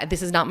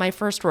 This is not my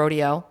first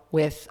rodeo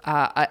with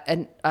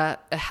a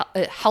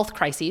health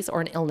crisis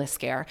or an illness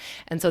scare.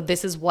 And so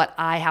this is what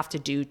I have to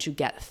do to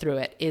get through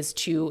it, is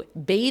to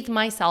bathe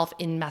myself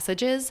in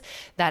messages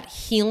that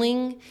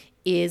healing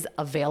is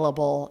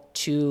available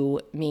to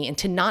me and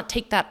to not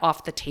take that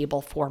off the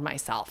table for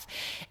myself.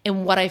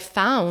 And what I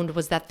found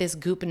was that this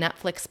Goop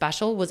Netflix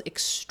special was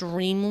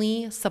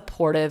extremely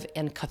supportive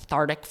and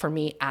cathartic for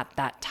me at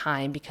that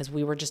time, because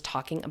we were just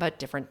talking about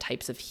different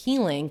types of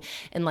healing.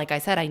 And like I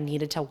said, I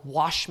needed to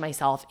wash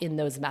myself in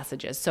those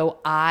messages. So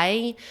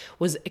I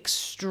was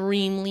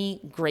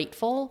extremely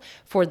grateful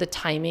for the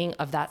timing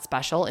of that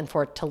special and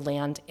for it to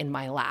land in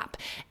my lap.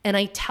 And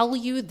I tell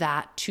you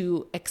that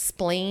to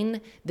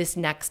explain this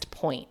next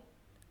point,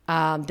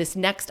 this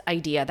next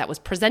idea that was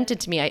presented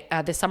to me.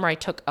 This summer I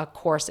took a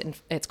course,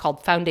 it's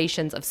called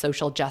Foundations of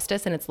Social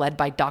Justice, and it's led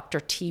by Dr.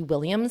 T.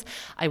 Williams.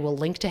 I will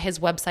link to his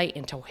website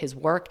and to his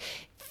work.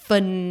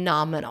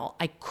 Phenomenal.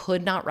 I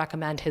could not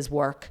recommend his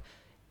work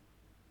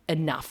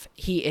enough.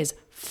 He is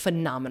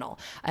phenomenal.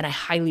 And I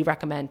highly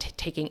recommend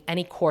taking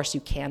any course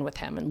you can with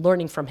him and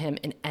learning from him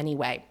in any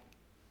way.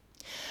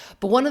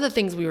 But one of the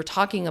things we were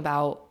talking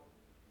about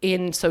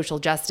in social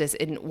justice,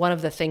 and one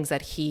of the things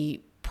that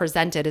he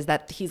presented, is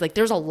that he's like,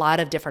 there's a lot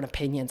of different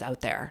opinions out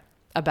there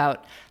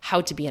about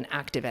how to be an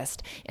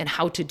activist and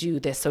how to do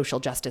this social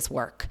justice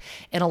work.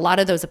 And a lot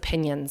of those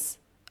opinions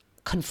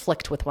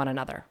conflict with one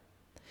another.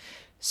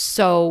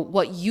 So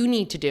what you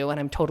need to do, and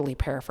I'm totally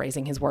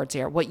paraphrasing his words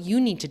here, what you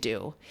need to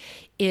do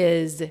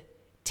is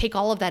take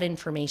all of that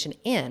information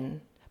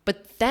in,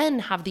 but then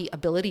have the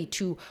ability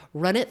to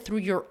run it through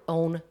your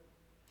own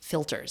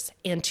filters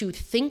and to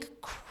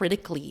think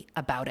critically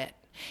about it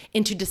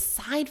and to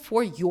decide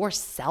for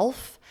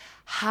yourself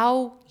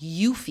how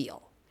you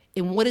feel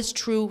and what is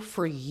true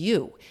for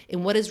you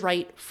and what is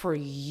right for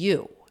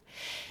you.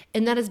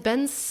 And that has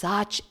been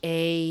such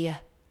a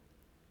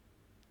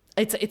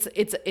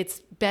it's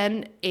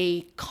been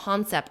a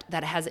concept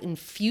that has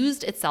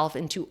infused itself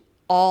into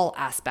all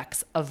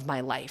aspects of my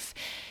life.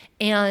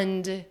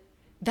 And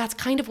that's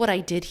kind of what I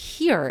did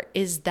here,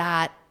 is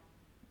that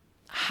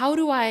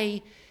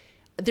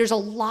there's a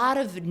lot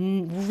of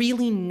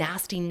really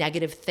nasty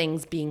negative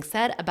things being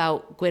said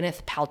about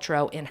Gwyneth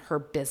Paltrow and her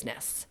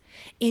business.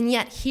 And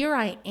yet here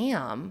I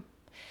am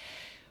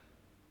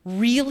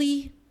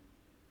really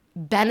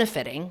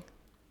benefiting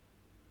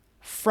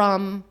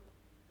from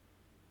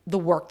the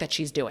work that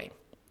she's doing.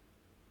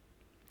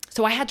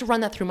 So I had to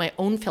run that through my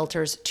own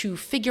filters to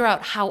figure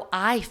out how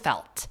I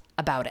felt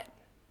about it.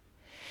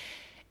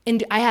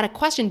 And I had a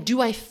question: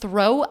 do I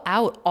throw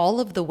out all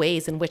of the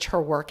ways in which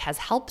her work has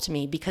helped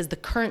me because the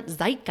current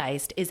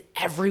zeitgeist is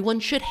everyone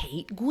should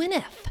hate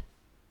Gwyneth?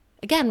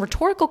 Again,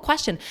 rhetorical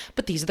question,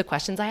 but these are the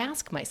questions I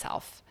ask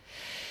myself.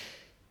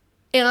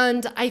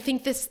 And I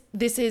think this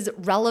is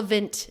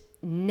relevant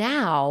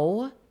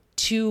now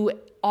to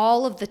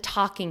all of the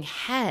talking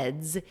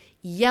heads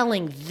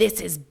yelling, this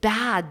is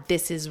bad,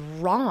 this is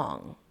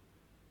wrong.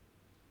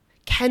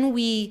 Can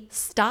we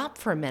stop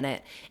for a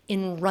minute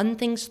and run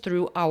things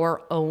through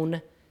our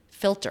own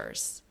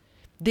filters?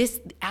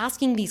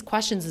 Asking these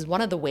questions is one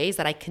of the ways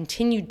that I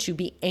continued to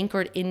be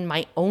anchored in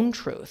my own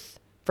truth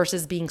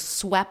versus being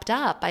swept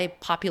up by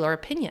popular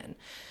opinion.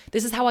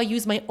 This is how I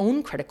use my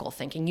own critical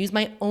thinking, use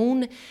my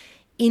own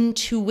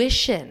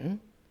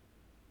intuition,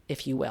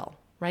 if you will,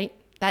 right?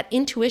 That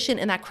intuition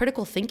and that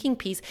critical thinking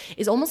piece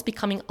is almost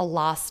becoming a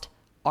lost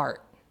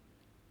art.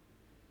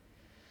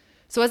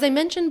 So as I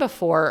mentioned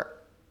before,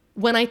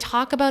 when I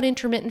talk about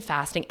intermittent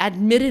fasting,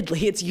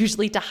 admittedly, it's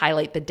usually to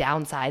highlight the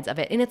downsides of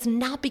it. And it's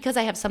not because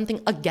I have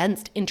something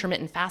against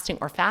intermittent fasting,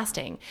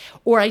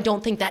 or I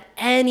don't think that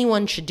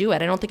anyone should do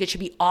it. I don't think it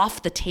should be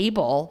off the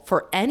table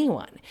for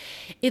anyone.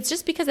 It's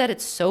just because that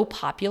it's so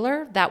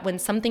popular, that when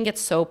something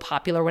gets so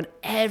popular, when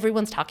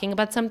everyone's talking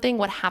about something,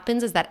 what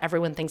happens is that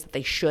everyone thinks that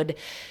they should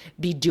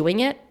be doing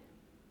it.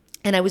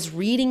 And I was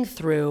reading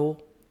through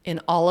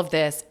in all of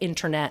this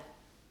internet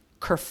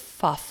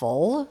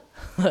kerfuffle,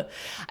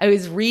 I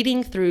was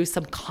reading through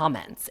some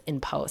comments in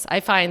posts. I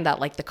find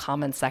that like the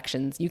comment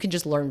sections, you can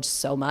just learn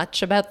so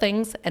much about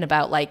things and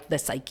about like the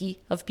psyche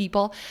of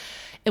people.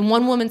 And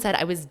one woman said,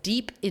 I was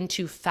deep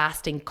into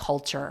fasting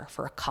culture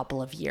for a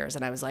couple of years.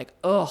 And I was like,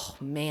 oh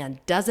man,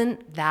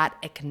 doesn't that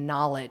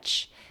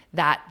acknowledge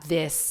that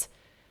this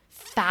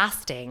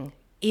fasting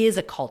is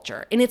a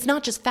culture? And it's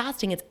not just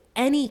fasting, it's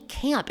any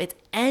camp, it's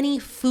any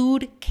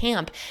food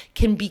camp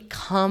can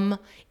become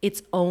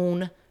its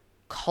own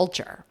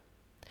culture.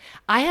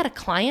 I had a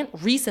client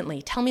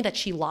recently tell me that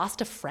she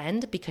lost a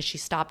friend because she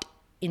stopped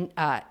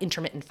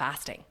intermittent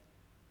fasting.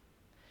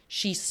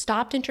 She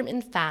stopped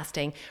intermittent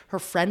fasting. Her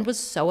friend was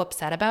so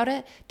upset about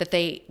it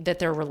that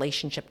their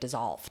relationship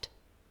dissolved.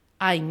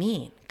 I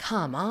mean,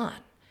 come on.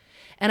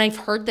 And I've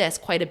heard this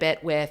quite a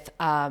bit with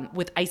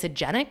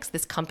Isagenix,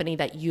 this company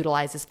that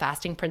utilizes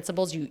fasting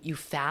principles. You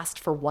fast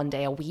for 1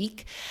 day a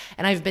week.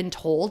 And I've been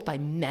told by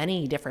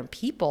many different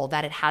people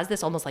that it has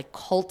this almost like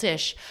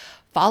cultish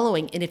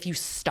following. And if you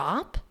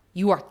stop,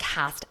 you are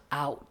cast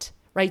out,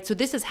 right? So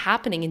this is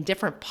happening in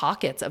different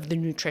pockets of the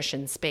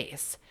nutrition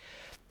space.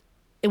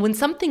 And when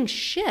something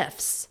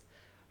shifts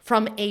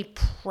from a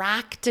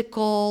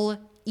practical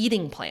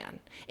eating plan,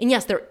 and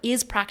yes, there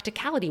is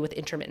practicality with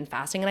intermittent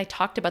fasting, and I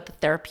talked about the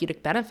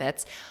therapeutic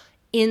benefits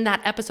in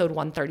that episode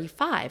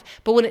 135.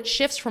 But when it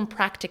shifts from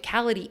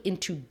practicality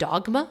into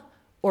dogma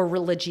or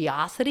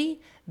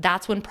religiosity,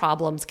 that's when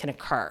problems can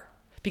occur.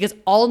 Because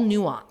all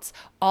nuance,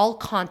 all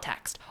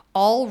context,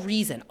 all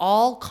reason,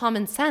 all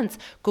common sense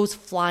goes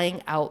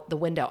flying out the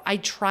window. I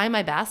try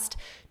my best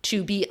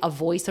to be a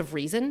voice of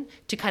reason,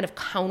 to kind of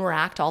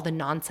counteract all the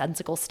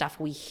nonsensical stuff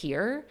we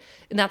hear.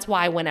 And that's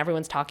why when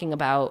everyone's talking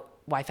about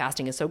why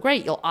fasting is so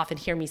great, you'll often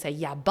hear me say,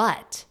 yeah,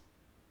 but.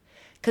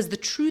 Because the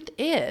truth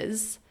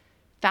is,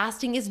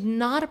 fasting is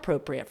not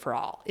appropriate for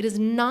all. It is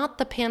not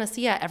the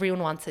panacea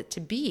everyone wants it to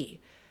be.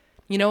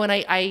 And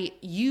I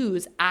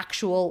use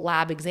actual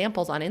lab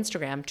examples on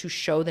Instagram to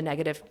show the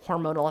negative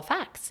hormonal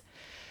effects.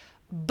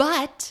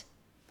 But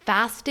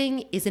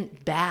fasting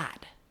isn't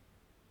bad.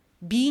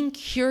 Being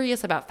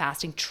curious about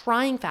fasting,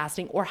 trying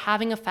fasting, or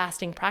having a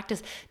fasting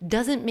practice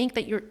doesn't mean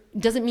that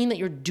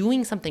you're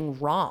doing something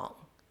wrong,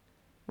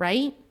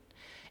 right?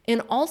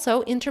 And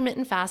also,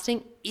 intermittent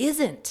fasting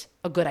isn't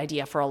a good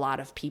idea for a lot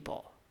of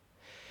people.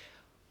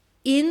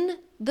 In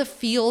the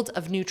field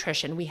of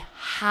nutrition, we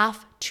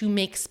have to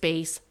make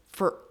space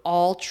for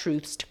all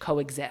truths to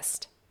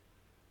coexist.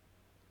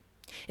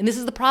 And this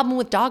is the problem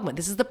with dogma.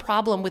 This is the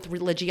problem with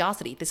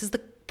religiosity. This is the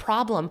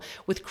problem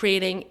with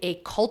creating a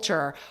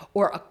culture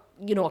or a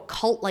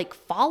cult-like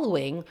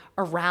following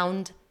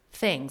around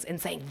things and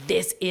saying,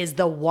 this is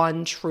the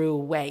one true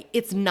way.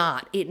 It's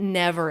not. It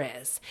never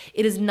is.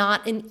 It is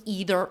not an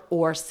either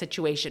or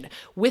situation.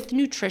 With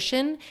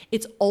nutrition,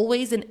 it's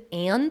always an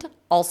and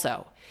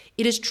also.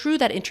 It is true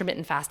that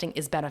intermittent fasting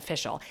is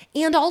beneficial.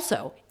 And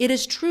also, it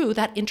is true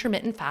that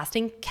intermittent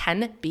fasting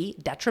can be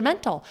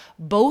detrimental.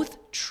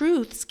 Both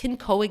truths can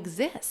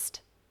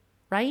coexist,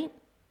 right?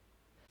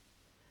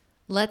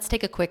 Let's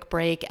take a quick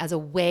break as a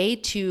way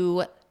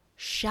to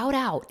shout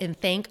out and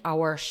thank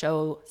our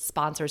show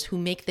sponsors who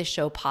make this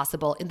show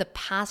possible. In the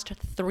past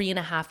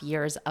 3.5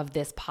 years of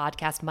this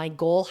podcast, my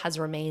goal has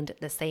remained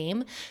the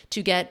same: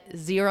 to get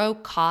zero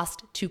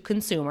cost to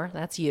consumer,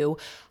 that's you,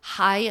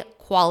 high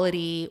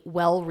quality,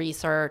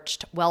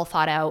 well-researched, well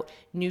thought out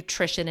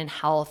nutrition and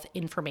health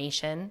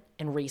information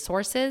and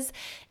resources.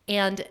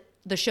 And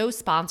the show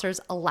sponsors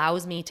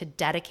allows me to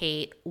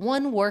dedicate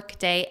one work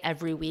day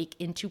every week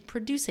into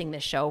producing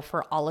this show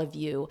for all of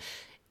you.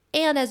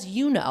 And as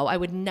you know, I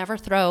would never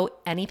throw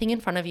anything in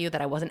front of you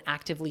that I wasn't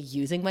actively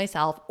using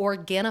myself.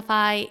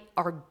 Organifi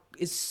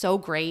is so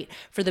great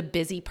for the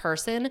busy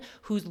person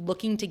who's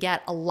looking to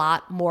get a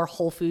lot more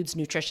whole foods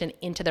nutrition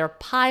into their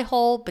pie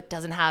hole but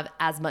doesn't have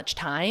as much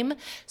time.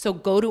 So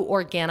go to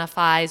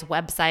Organifi's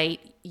website,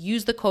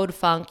 use the code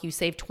FUNK, you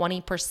save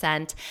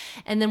 20%.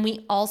 And then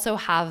we also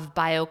have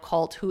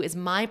BioCult, who is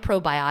my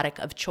probiotic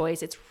of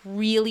choice. It's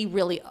really,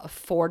 really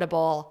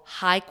affordable,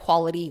 high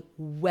quality,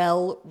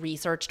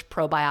 well-researched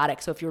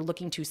probiotic. So if you're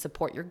looking to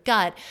support your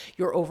gut,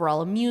 your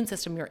overall immune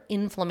system, your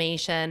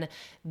inflammation,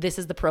 this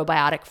is the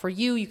probiotic for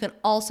you. You can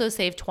also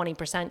save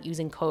 20%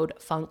 using code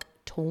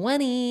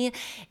FUNK20.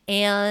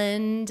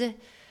 And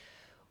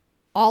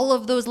all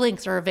of those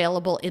links are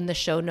available in the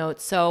show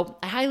notes. So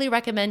I highly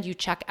recommend you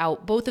check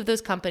out both of those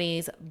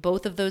companies,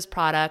 both of those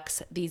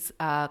products. These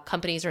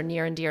companies are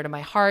near and dear to my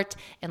heart.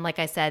 And like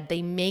I said,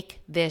 they make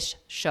this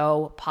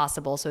show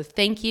possible. So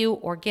thank you,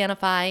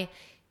 Organifi.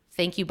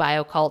 Thank you,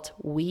 BioCult.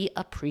 We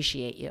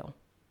appreciate you.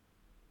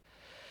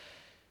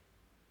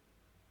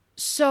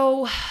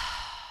 So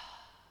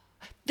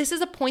this is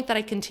a point that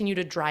I continue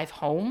to drive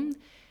home.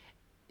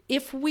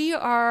 If we're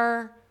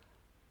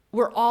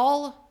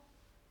all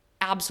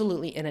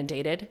absolutely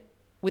inundated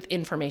with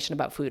information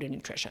about food and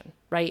nutrition,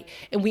 right?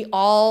 And there's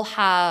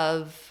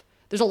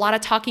a lot of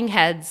talking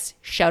heads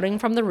shouting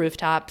from the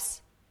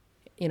rooftops.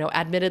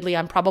 Admittedly,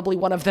 I'm probably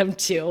one of them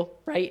too,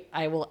 right?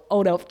 I will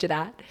own up to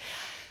that.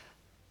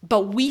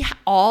 But we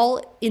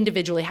all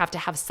individually have to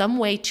have some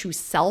way to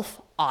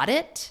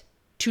self-audit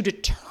to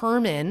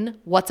determine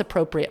what's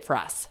appropriate for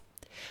us.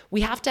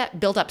 We have to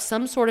build up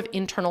some sort of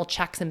internal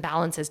checks and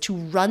balances to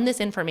run this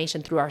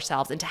information through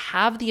ourselves and to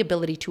have the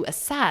ability to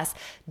assess,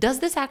 does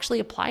this actually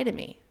apply to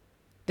me?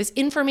 This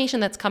information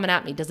that's coming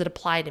at me, does it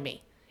apply to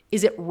me?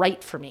 Is it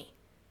right for me?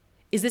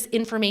 Is this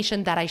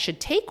information that I should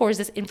take, or is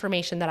this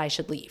information that I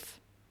should leave?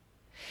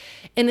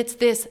 And it's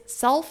this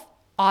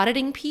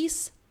self-auditing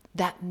piece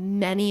that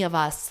many of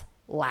us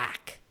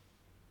lack.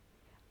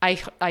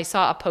 I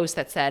saw a post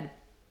that said,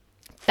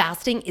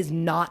 fasting is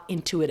not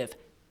intuitive,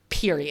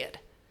 period.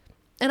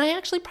 And I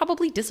actually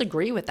probably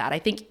disagree with that. I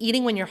think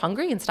eating when you're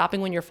hungry and stopping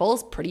when you're full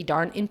is pretty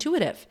darn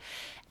intuitive.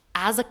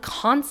 As a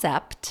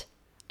concept,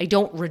 I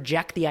don't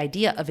reject the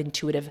idea of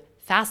intuitive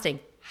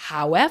fasting.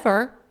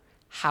 However,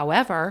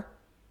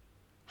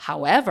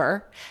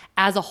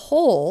 as a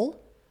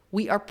whole,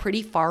 we are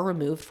pretty far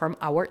removed from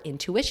our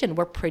intuition.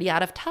 We're pretty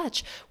out of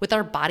touch with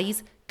our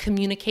body's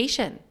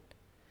communication.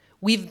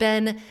 We've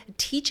been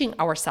teaching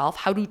ourselves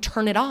how to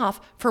turn it off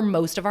for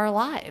most of our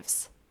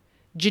lives.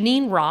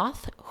 Janine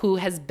Roth, who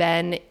has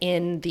been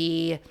in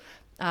the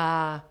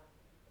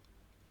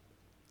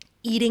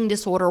eating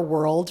disorder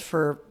world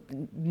for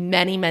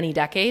many, many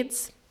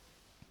decades,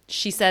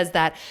 She says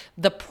that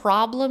the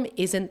problem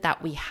isn't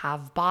that we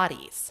have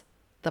bodies.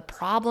 The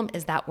problem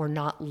is that we're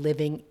not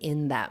living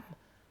in them.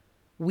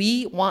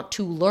 We want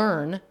to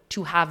learn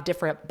to have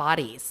different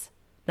bodies,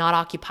 not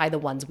occupy the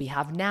ones we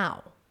have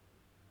now,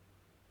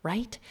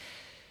 right?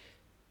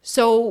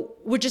 So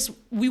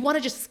we want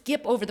to just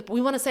skip over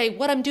we want to say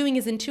what I'm doing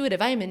is intuitive.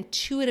 I am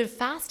intuitive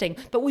fasting,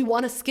 but we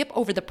want to skip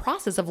over the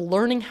process of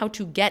learning how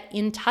to get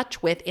in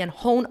touch with and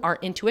hone our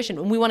intuition.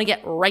 And we want to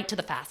get right to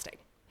the fasting.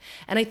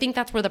 And I think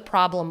that's where the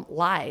problem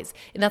lies.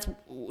 And that's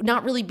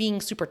not really being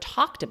super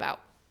talked about.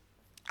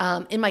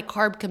 In my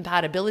carb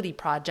compatibility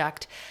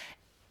project,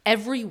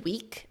 every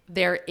week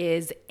there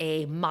is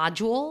a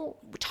module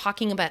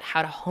talking about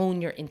how to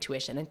hone your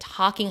intuition and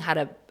talking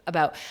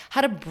about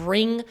how to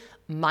bring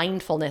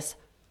mindfulness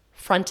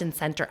front and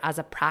center as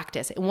a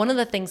practice. And one of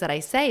the things that I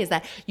say is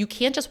that you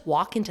can't just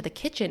walk into the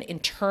kitchen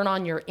and turn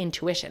on your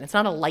intuition. It's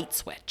not a light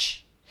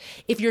switch.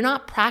 If you're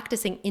not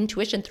practicing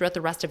intuition throughout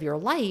the rest of your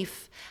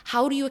life,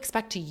 how do you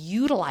expect to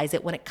utilize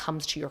it when it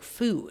comes to your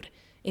food,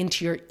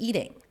 into your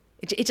eating?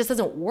 It just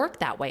doesn't work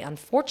that way,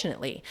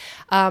 unfortunately.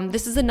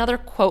 This is another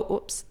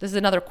quote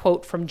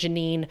from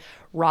Janine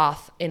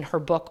Roth in her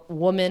book,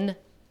 Woman,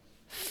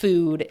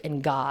 Food,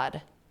 and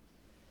God.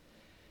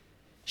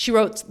 She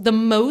wrote, the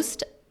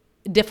most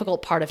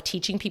difficult part of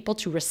teaching people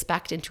to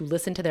respect and to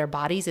listen to their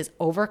bodies is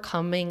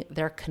overcoming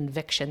their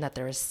conviction that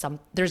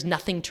there's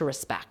nothing to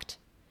respect.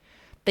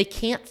 They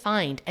can't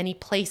find any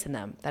place in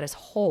them that is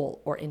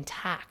whole or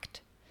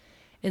intact.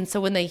 And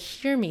so when they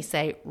hear me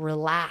say,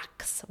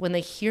 relax, when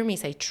they hear me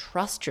say,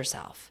 trust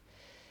yourself,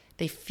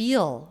 they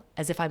feel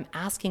as if I'm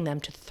asking them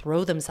to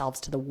throw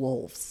themselves to the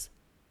wolves,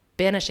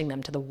 banishing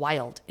them to the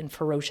wild in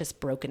ferocious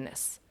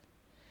brokenness.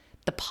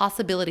 The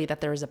possibility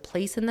that there is a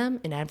place in them,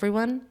 in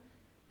everyone,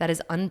 that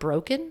is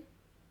unbroken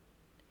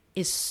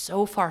is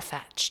so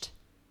far-fetched.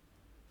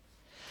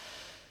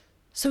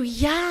 So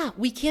yeah,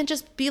 we can't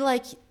just be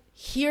like,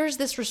 here's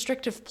this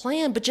restrictive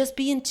plan, but just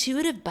be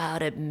intuitive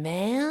about it,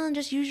 man.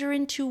 Just use your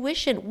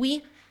intuition.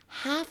 We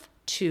have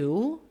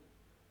to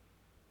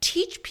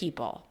teach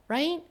people,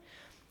 right?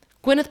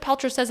 Gwyneth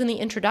Paltrow says in the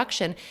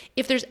introduction,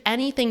 if there's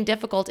anything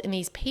difficult in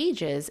these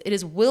pages, it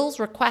is Will's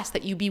request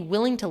that you be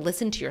willing to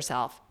listen to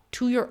yourself,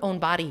 to your own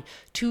body,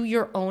 to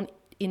your own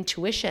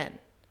intuition.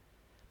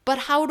 But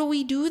how do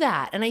we do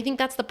that? And I think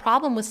that's the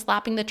problem with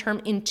slapping the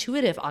term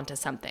intuitive onto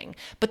something,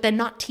 but then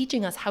not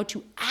teaching us how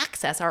to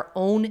access our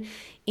own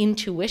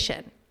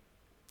intuition.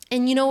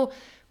 And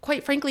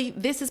quite frankly,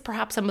 this is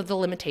perhaps some of the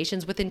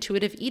limitations with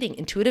intuitive eating.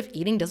 Intuitive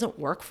eating doesn't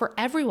work for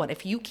everyone.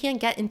 If you can't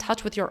get in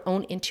touch with your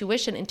own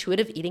intuition,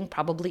 intuitive eating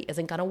probably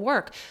isn't going to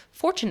work.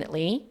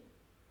 Fortunately,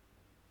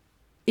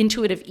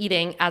 intuitive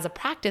eating as a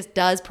practice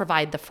does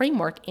provide the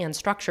framework and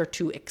structure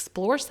to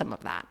explore some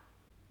of that.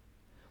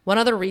 One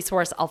other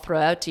resource I'll throw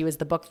out to you is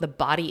the book, The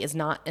Body is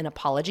Not an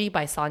Apology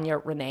by Sonia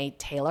Renee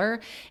Taylor.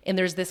 And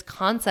there's this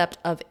concept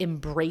of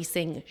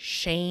embracing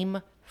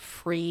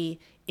shame-free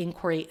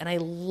inquiry. And I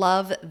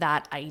love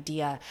that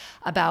idea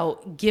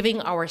about giving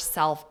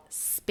ourselves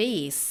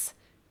space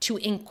to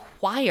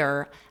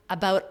inquire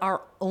about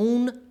our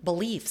own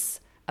beliefs,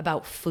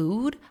 about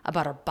food,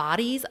 about our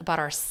bodies, about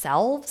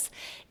ourselves,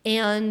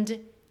 and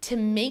to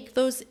make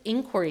those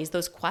inquiries,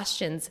 those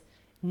questions,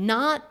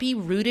 not be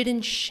rooted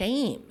in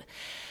shame.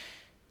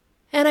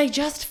 And I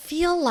just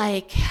feel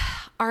like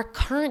our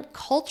current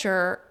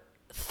culture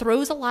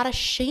throws a lot of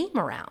shame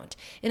around,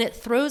 and it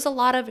throws a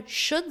lot of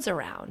shoulds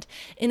around,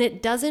 and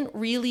it doesn't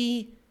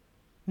really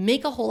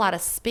make a whole lot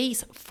of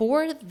space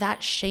for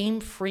that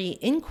shame-free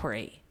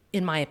inquiry,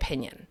 in my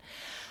opinion.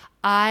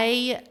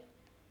 A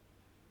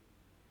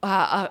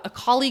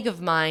colleague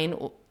of mine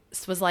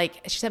was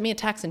like, she sent me a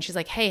text and she's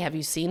like, hey, have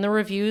you seen the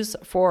reviews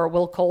for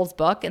Will Cole's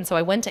book? And so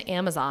I went to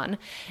Amazon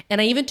and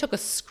I even took a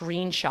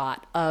screenshot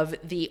of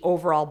the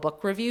overall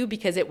book review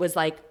because it was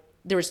like,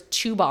 there was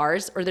 2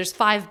 bars or there's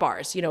 5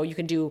 bars. You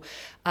can do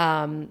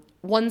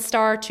 1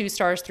 star, 2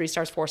 stars, 3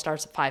 stars, 4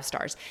 stars, 5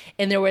 stars.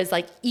 And there was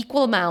like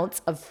equal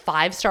amounts of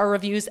 5-star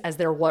reviews as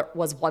there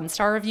was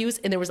 1-star reviews.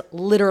 And there was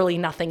literally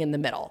nothing in the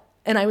middle.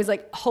 And I was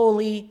like,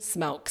 holy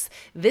smokes.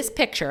 This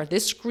picture,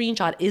 this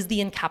screenshot is the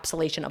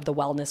encapsulation of the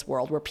wellness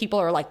world where people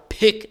are like,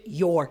 pick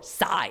your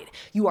side.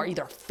 You are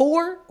either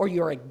for or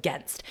you're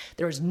against.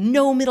 There's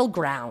no middle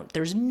ground.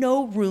 There's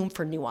no room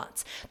for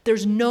nuance.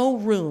 There's no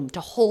room to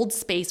hold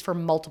space for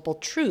multiple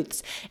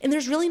truths. And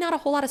there's really not a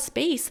whole lot of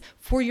space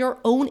for your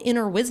own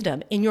inner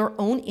wisdom and your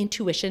own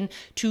intuition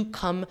to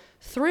come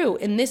through.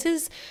 And this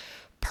is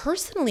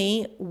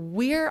personally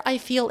where I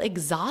feel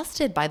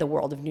exhausted by the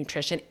world of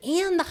nutrition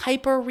and the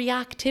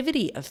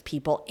hyper-reactivity of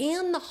people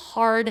and the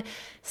hard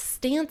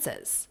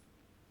stances.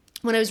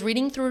 When I was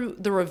reading through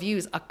the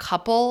reviews, a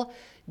couple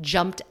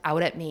jumped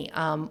out at me.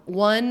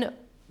 One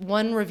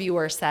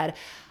reviewer said,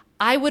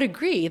 I would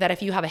agree that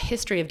if you have a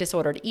history of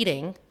disordered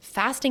eating,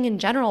 fasting in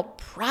general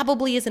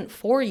probably isn't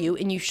for you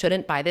and you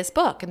shouldn't buy this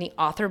book. And the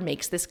author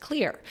makes this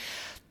clear.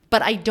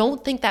 But I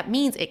don't think that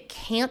means it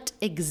can't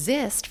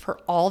exist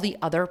for all the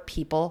other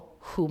people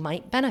who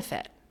might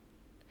benefit.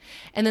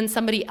 And then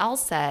somebody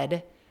else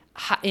said,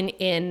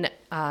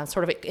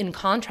 sort of in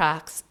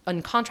contrast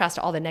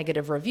to all the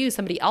negative reviews,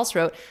 somebody else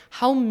wrote,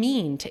 how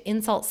mean to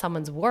insult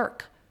someone's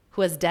work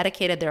who has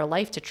dedicated their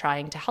life to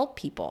trying to help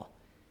people.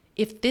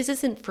 If this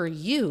isn't for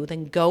you,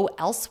 then go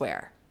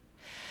elsewhere.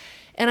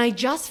 And I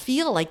just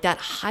feel like that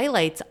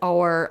highlights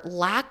our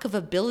lack of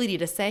ability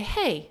to say,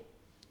 hey,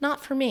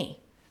 not for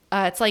me.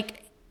 It's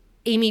like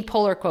Amy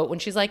Poehler quote when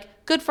she's like,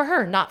 good for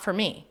her, not for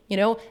me.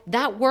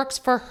 That works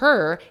for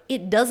her.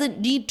 It doesn't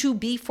need to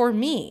be for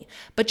me.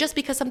 But just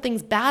because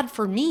something's bad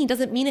for me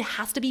doesn't mean it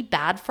has to be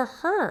bad for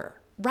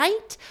her.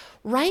 Right?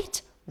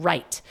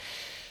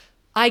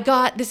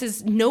 This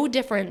is no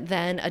different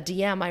than a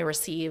DM I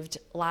received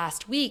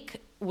last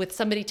week with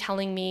somebody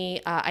telling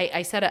me,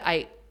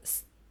 I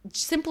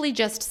simply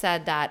just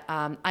said that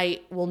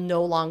I will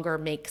no longer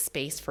make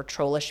space for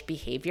trollish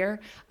behavior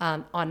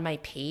on my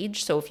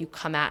page. So if you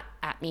come at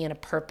me in a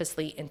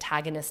purposely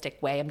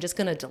antagonistic way, I'm just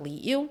going to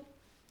delete you.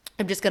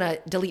 I'm just going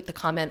to delete the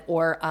comment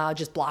or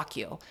just block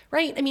you,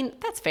 right? I mean,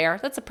 that's fair.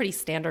 That's a pretty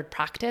standard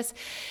practice.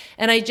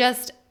 And I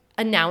just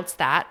announced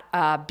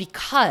that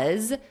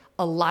because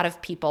a lot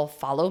of people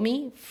follow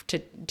me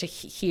to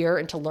hear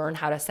and to learn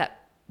how to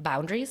set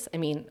boundaries. I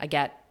mean, I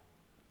get,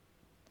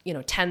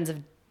 tens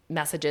of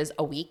messages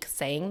a week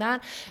saying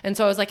that. And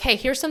so I was like, hey,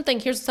 here's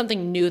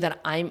something new that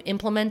I'm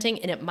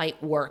implementing and it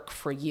might work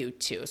for you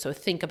too. So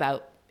think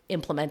about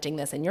implementing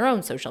this in your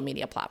own social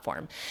media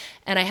platform.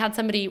 And I had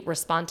somebody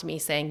respond to me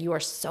saying, you are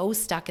so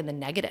stuck in the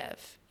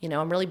negative.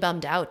 I'm really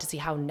bummed out to see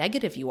how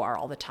negative you are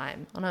all the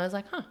time. And I was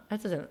like,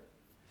 that doesn't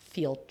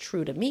feel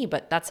true to me,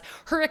 but that's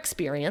her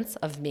experience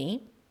of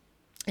me.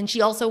 And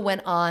she also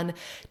went on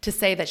to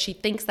say that she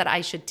thinks that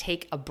I should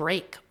take a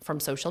break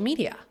from social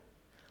media.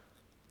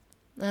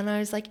 And I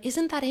was like,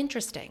 isn't that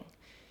interesting?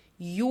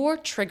 You're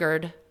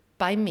triggered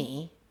by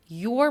me.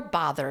 You're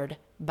bothered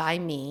by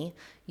me.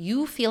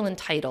 You feel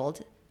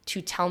entitled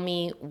to tell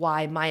me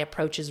why my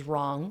approach is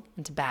wrong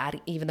and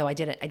bad, even though I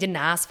didn't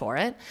ask for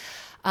it.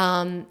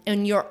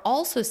 And you're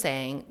also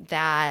saying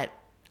that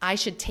I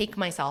should take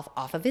myself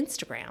off of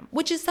Instagram,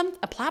 which is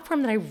a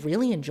platform that I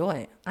really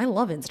enjoy. I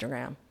love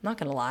Instagram, not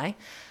gonna lie.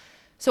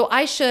 So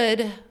I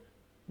should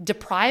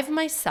deprive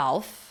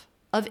myself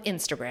of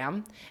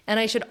Instagram, and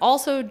I should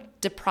also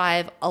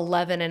deprive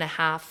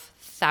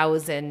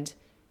 11,500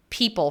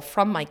 people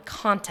from my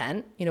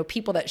content,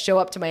 people that show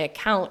up to my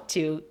account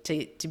to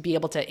be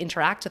able to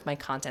interact with my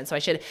content. So I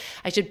should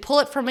pull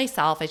it from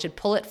myself. I should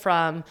pull it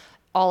from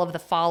all of the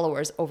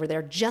followers over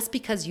there just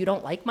because you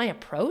don't like my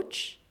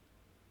approach.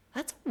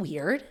 That's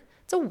weird.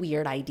 It's a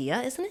weird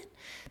idea, isn't it?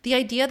 The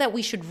idea that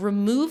we should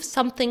remove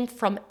something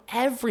from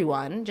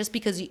everyone just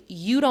because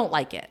you don't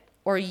like it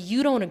or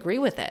you don't agree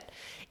with it.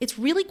 It's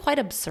really quite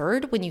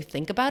absurd when you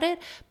think about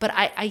it, but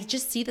I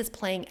just see this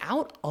playing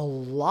out a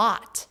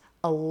lot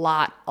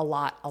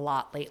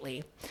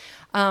lately.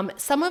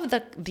 Some of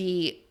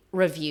the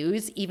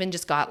reviews even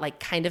just got like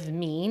kind of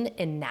mean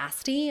and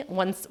nasty.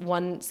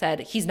 One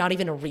said, he's not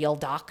even a real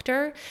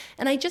doctor.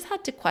 And I just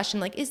had to question,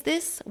 like, is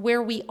this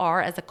where we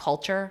are as a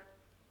culture?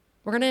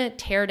 We're going to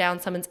tear down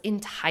someone's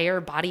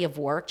entire body of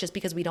work just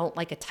because we don't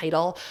like a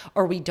title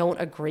or we don't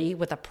agree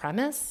with a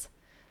premise?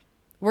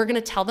 We're going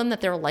to tell them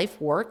that their life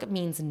work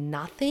means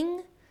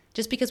nothing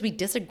just because we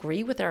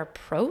disagree with their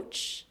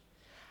approach?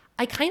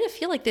 I kind of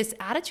feel like this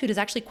attitude is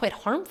actually quite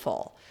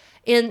harmful.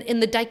 In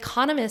the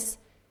dichotomous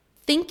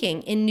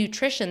thinking in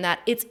nutrition that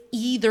it's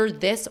either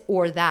this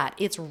or that,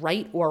 it's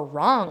right or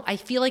wrong, I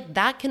feel like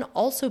that can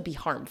also be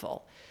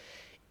harmful.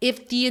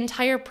 If the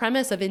entire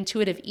premise of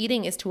intuitive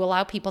eating is to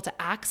allow people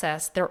to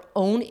access their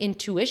own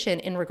intuition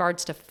in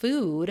regards to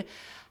food,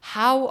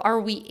 how are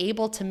we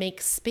able to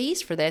make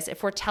space for this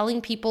if we're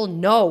telling people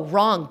no,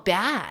 wrong,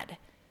 bad?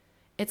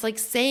 It's like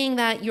saying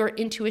that your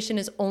intuition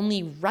is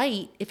only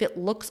right if it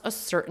looks a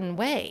certain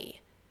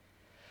way.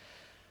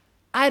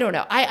 I don't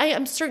know. I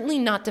am certainly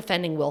not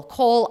defending Will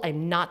Cole.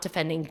 I'm not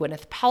defending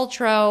Gwyneth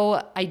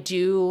Paltrow. I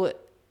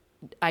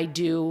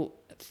don't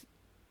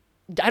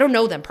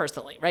know them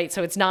personally, right?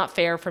 So it's not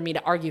fair for me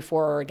to argue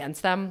for or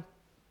against them.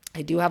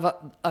 I do have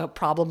a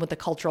problem with the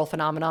cultural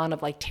phenomenon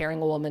of like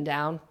tearing a woman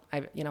down.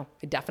 I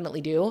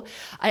definitely do.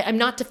 I'm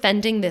not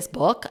defending this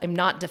book. I'm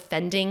not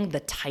defending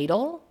the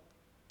title.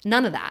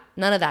 None of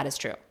that is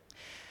true.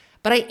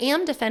 But I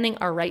am defending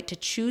our right to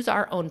choose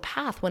our own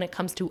path when it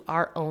comes to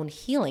our own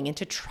healing and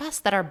to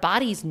trust that our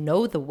bodies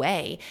know the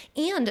way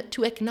and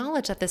to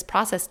acknowledge that this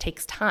process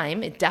takes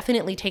time. It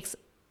definitely takes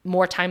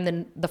more time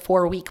than the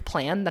 4-week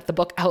plan that the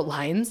book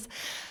outlines.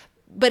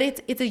 But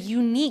it's a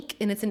unique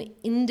and it's an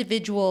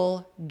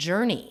individual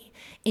journey.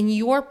 In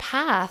your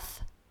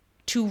path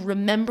to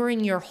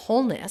remembering your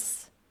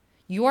wholeness,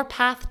 your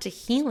path to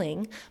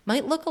healing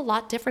might look a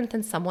lot different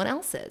than someone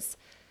else's.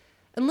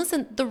 And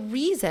listen, the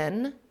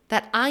reason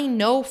that I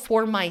know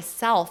for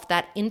myself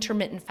that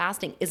intermittent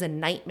fasting is a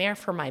nightmare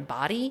for my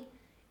body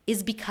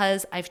is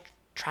because I've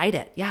tried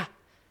it. Yeah,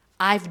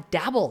 I've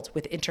dabbled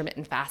with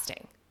intermittent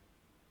fasting.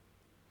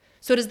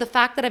 So does the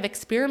fact that I've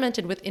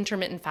experimented with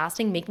intermittent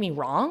fasting make me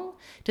wrong?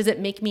 Does it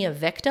make me a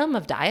victim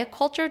of diet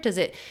culture? Does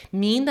it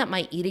mean that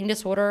my eating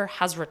disorder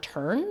has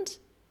returned?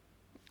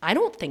 I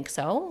don't think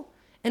so.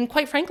 And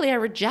quite frankly, I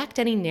reject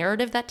any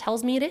narrative that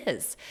tells me it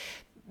is,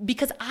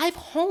 because I've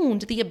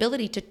honed the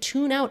ability to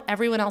tune out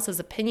everyone else's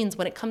opinions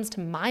when it comes to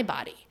my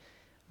body,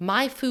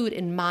 my food,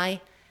 and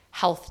my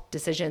health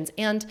decisions.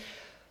 And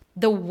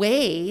the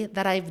way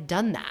that I've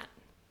done that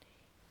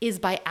is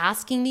by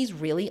asking these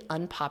really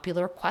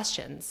unpopular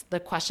questions, the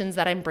questions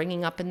that I'm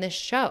bringing up in this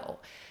show.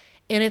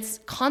 And it's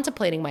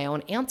contemplating my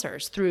own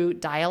answers through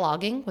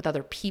dialoguing with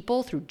other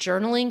people, through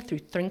journaling, through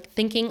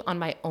thinking on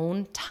my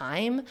own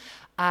time.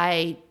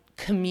 I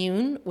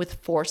commune with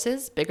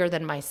forces bigger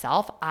than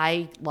myself.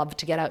 I love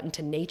to get out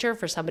into nature.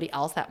 For somebody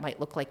else, that might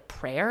look like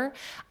prayer.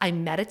 I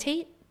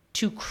meditate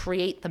to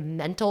create the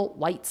mental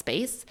white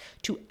space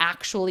to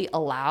actually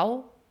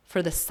allow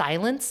for the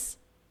silence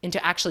and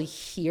to actually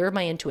hear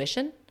my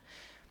intuition.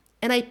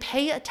 And I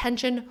pay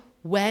attention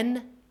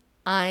when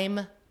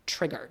I'm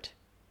triggered.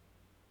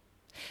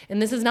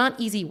 And this is not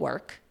easy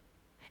work.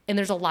 And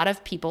there's a lot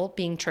of people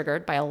being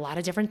triggered by a lot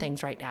of different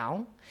things right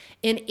now.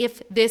 And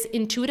if this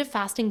intuitive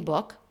fasting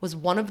book was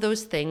one of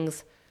those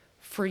things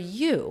for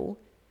you,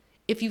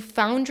 if you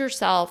found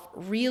yourself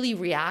really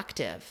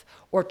reactive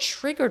or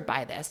triggered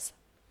by this,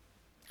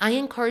 I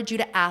encourage you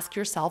to ask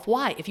yourself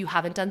why, if you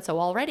haven't done so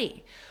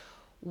already.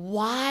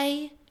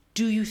 Why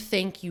do you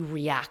think you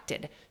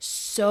reacted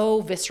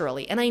so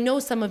viscerally? And I know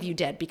some of you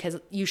did, because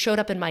you showed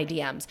up in my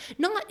DMs,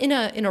 not in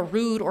a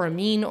rude or a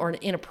mean or an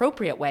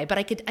inappropriate way, but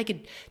I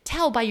could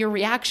tell by your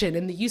reaction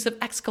and the use of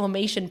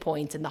exclamation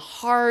points and the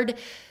hard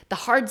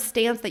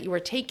stance that you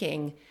were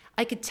taking.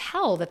 I could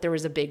tell that there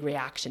was a big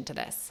reaction to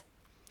this.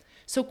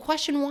 So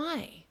question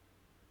why.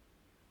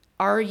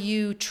 Are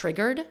you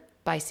triggered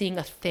by seeing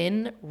a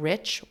thin,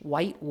 rich,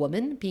 white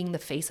woman being the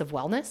face of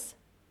wellness?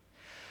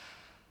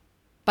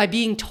 By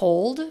being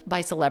told by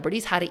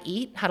celebrities how to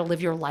eat, how to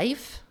live your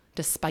life,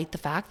 despite the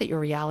fact that your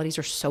realities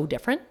are so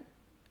different?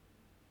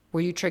 Were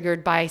you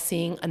triggered by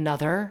seeing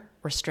another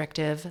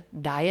restrictive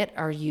diet?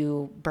 Are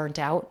you burnt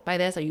out by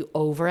this? Are you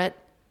over it?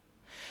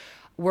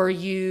 Were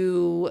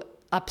you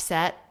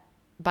upset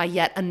by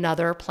yet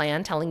another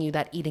plan telling you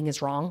that eating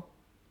is wrong?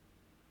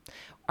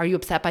 Are you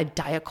upset by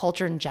diet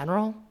culture in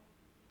general?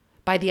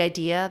 By the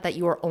idea that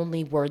you are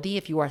only worthy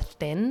if you are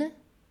thin?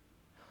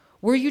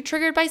 Were you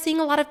triggered by seeing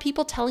a lot of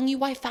people telling you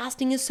why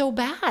fasting is so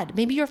bad?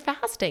 Maybe you're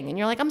fasting and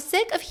you're like, I'm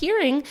sick of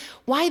hearing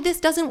why this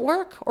doesn't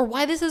work or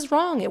why this is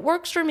wrong. It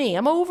works for me.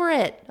 I'm over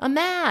it. I'm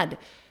mad.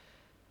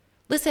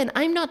 Listen,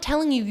 I'm not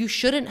telling you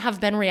shouldn't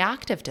have been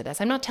reactive to this.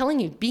 I'm not telling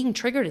you being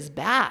triggered is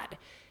bad.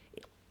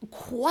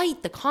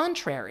 Quite the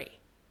contrary.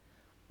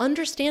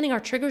 Understanding our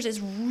triggers is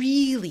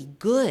really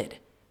good,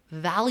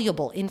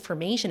 valuable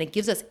information. It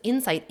gives us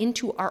insight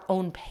into our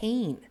own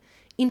pain,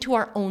 into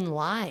our own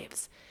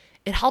lives.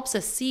 It helps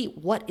us see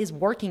what is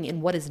working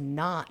and what is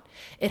not.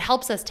 It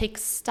helps us take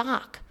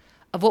stock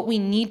of what we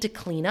need to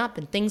clean up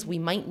and things we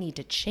might need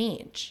to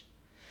change.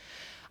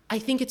 I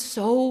think it's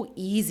so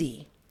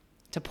easy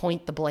to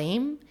point the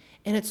blame,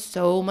 and it's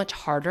so much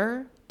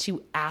harder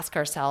to ask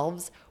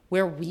ourselves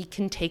where we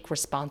can take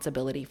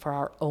responsibility for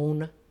our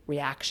own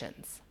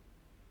reactions.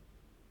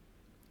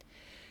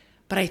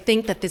 But I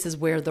think that this is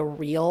where the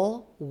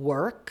real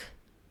work,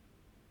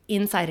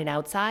 inside and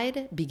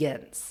outside,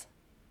 begins.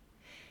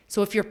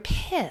 So if you're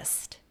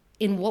pissed,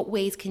 in what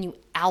ways can you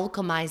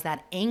alchemize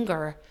that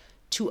anger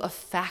to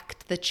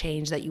affect the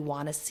change that you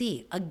want to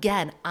see?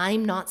 Again,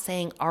 I'm not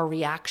saying our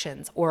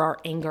reactions or our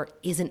anger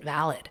isn't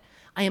valid.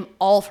 I am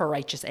all for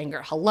righteous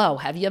anger. Hello,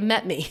 have you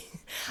met me?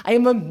 I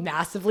am a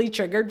massively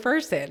triggered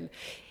person.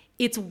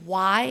 It's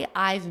why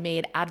I've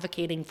made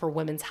advocating for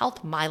women's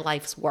health my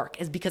life's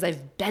work, is because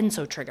I've been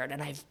so triggered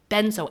and I've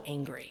been so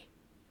angry.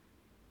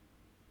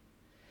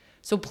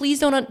 So please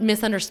don't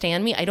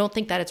misunderstand me. I don't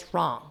think that it's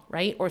wrong,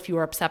 right? Or if you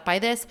are upset by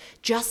this,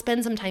 just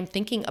spend some time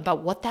thinking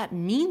about what that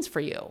means for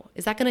you.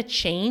 Is that going to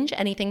change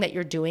anything that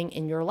you're doing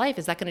in your life?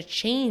 Is that going to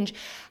change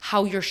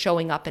how you're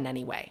showing up in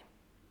any way?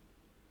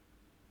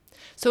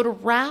 So to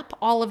wrap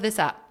all of this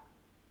up,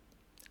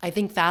 I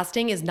think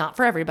fasting is not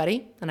for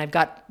everybody. And I've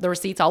got the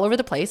receipts all over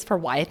the place for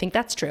why I think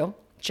that's true.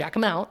 Check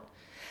them out.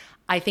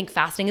 I think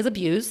fasting is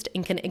abused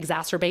and can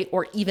exacerbate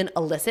or even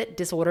elicit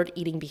disordered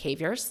eating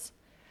behaviors.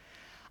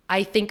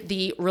 I think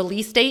the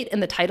release date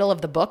and the title of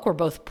the book were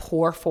both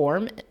poor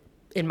form,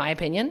 in my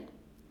opinion.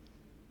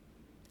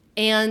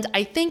 And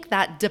I think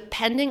that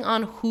depending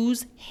on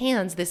whose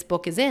hands this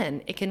book is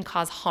in, it can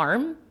cause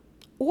harm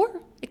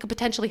or it could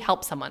potentially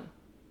help someone.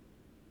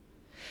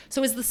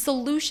 So is the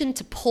solution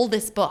to pull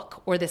this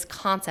book or this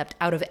concept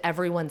out of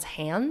everyone's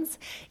hands,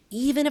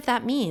 even if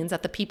that means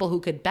that the people who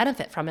could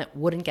benefit from it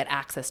wouldn't get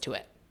access to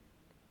it?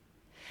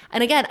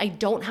 And again, I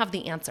don't have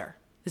the answer.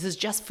 This is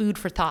just food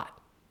for thought,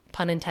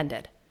 pun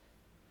intended.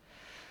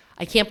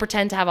 I can't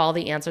pretend to have all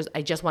the answers.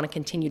 I just want to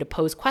continue to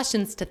pose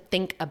questions to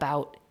think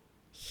about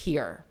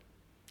here.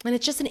 And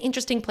it's just an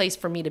interesting place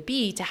for me to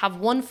be, to have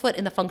one foot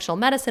in the functional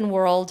medicine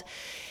world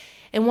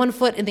and one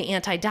foot in the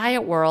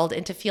anti-diet world,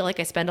 and to feel like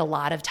I spend a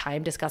lot of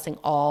time discussing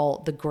all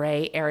the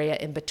gray area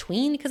in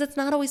between because it's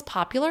not always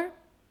popular.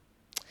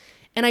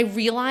 And I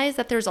realize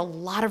that there's a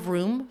lot of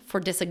room for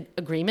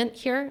disagreement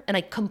here, and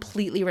I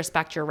completely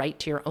respect your right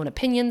to your own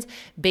opinions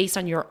based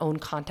on your own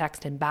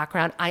context and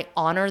background. I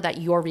honor that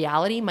your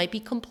reality might be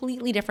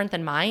completely different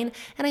than mine,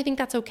 and I think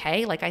that's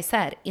okay. Like I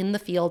said, in the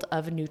field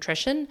of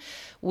nutrition,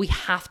 we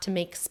have to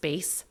make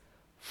space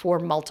for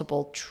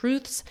multiple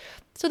truths.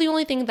 So the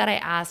only thing that I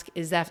ask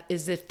is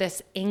if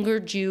this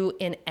angered you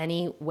in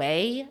any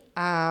way,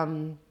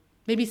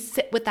 maybe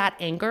sit with that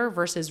anger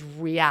versus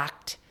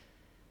react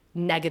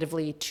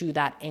negatively to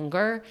that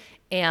anger.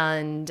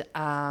 And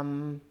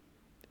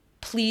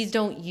please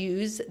don't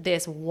use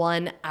this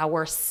 1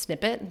 hour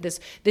snippet,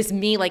 this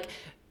me like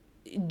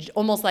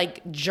almost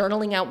like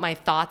journaling out my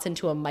thoughts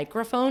into a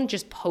microphone,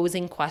 just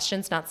posing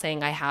questions, not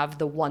saying I have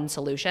the one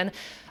solution.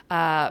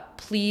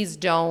 Please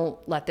don't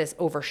let this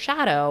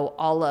overshadow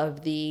all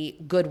of the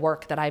good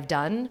work that I've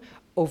done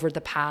over the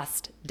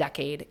past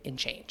decade in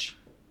change.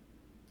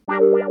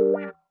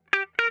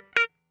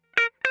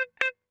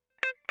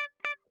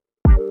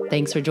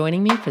 Thanks for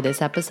joining me for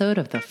this episode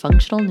of the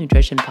Functional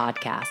Nutrition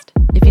Podcast.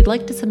 If you'd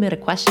like to submit a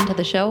question to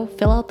the show,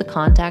 fill out the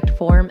contact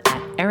form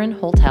at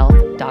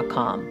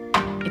erinholthealth.com.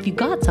 If you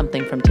got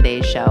something from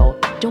today's show,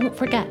 don't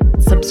forget,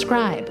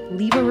 subscribe,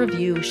 leave a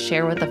review,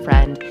 share with a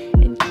friend,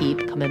 and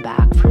keep coming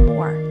back for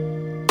more.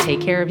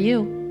 Take care of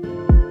you.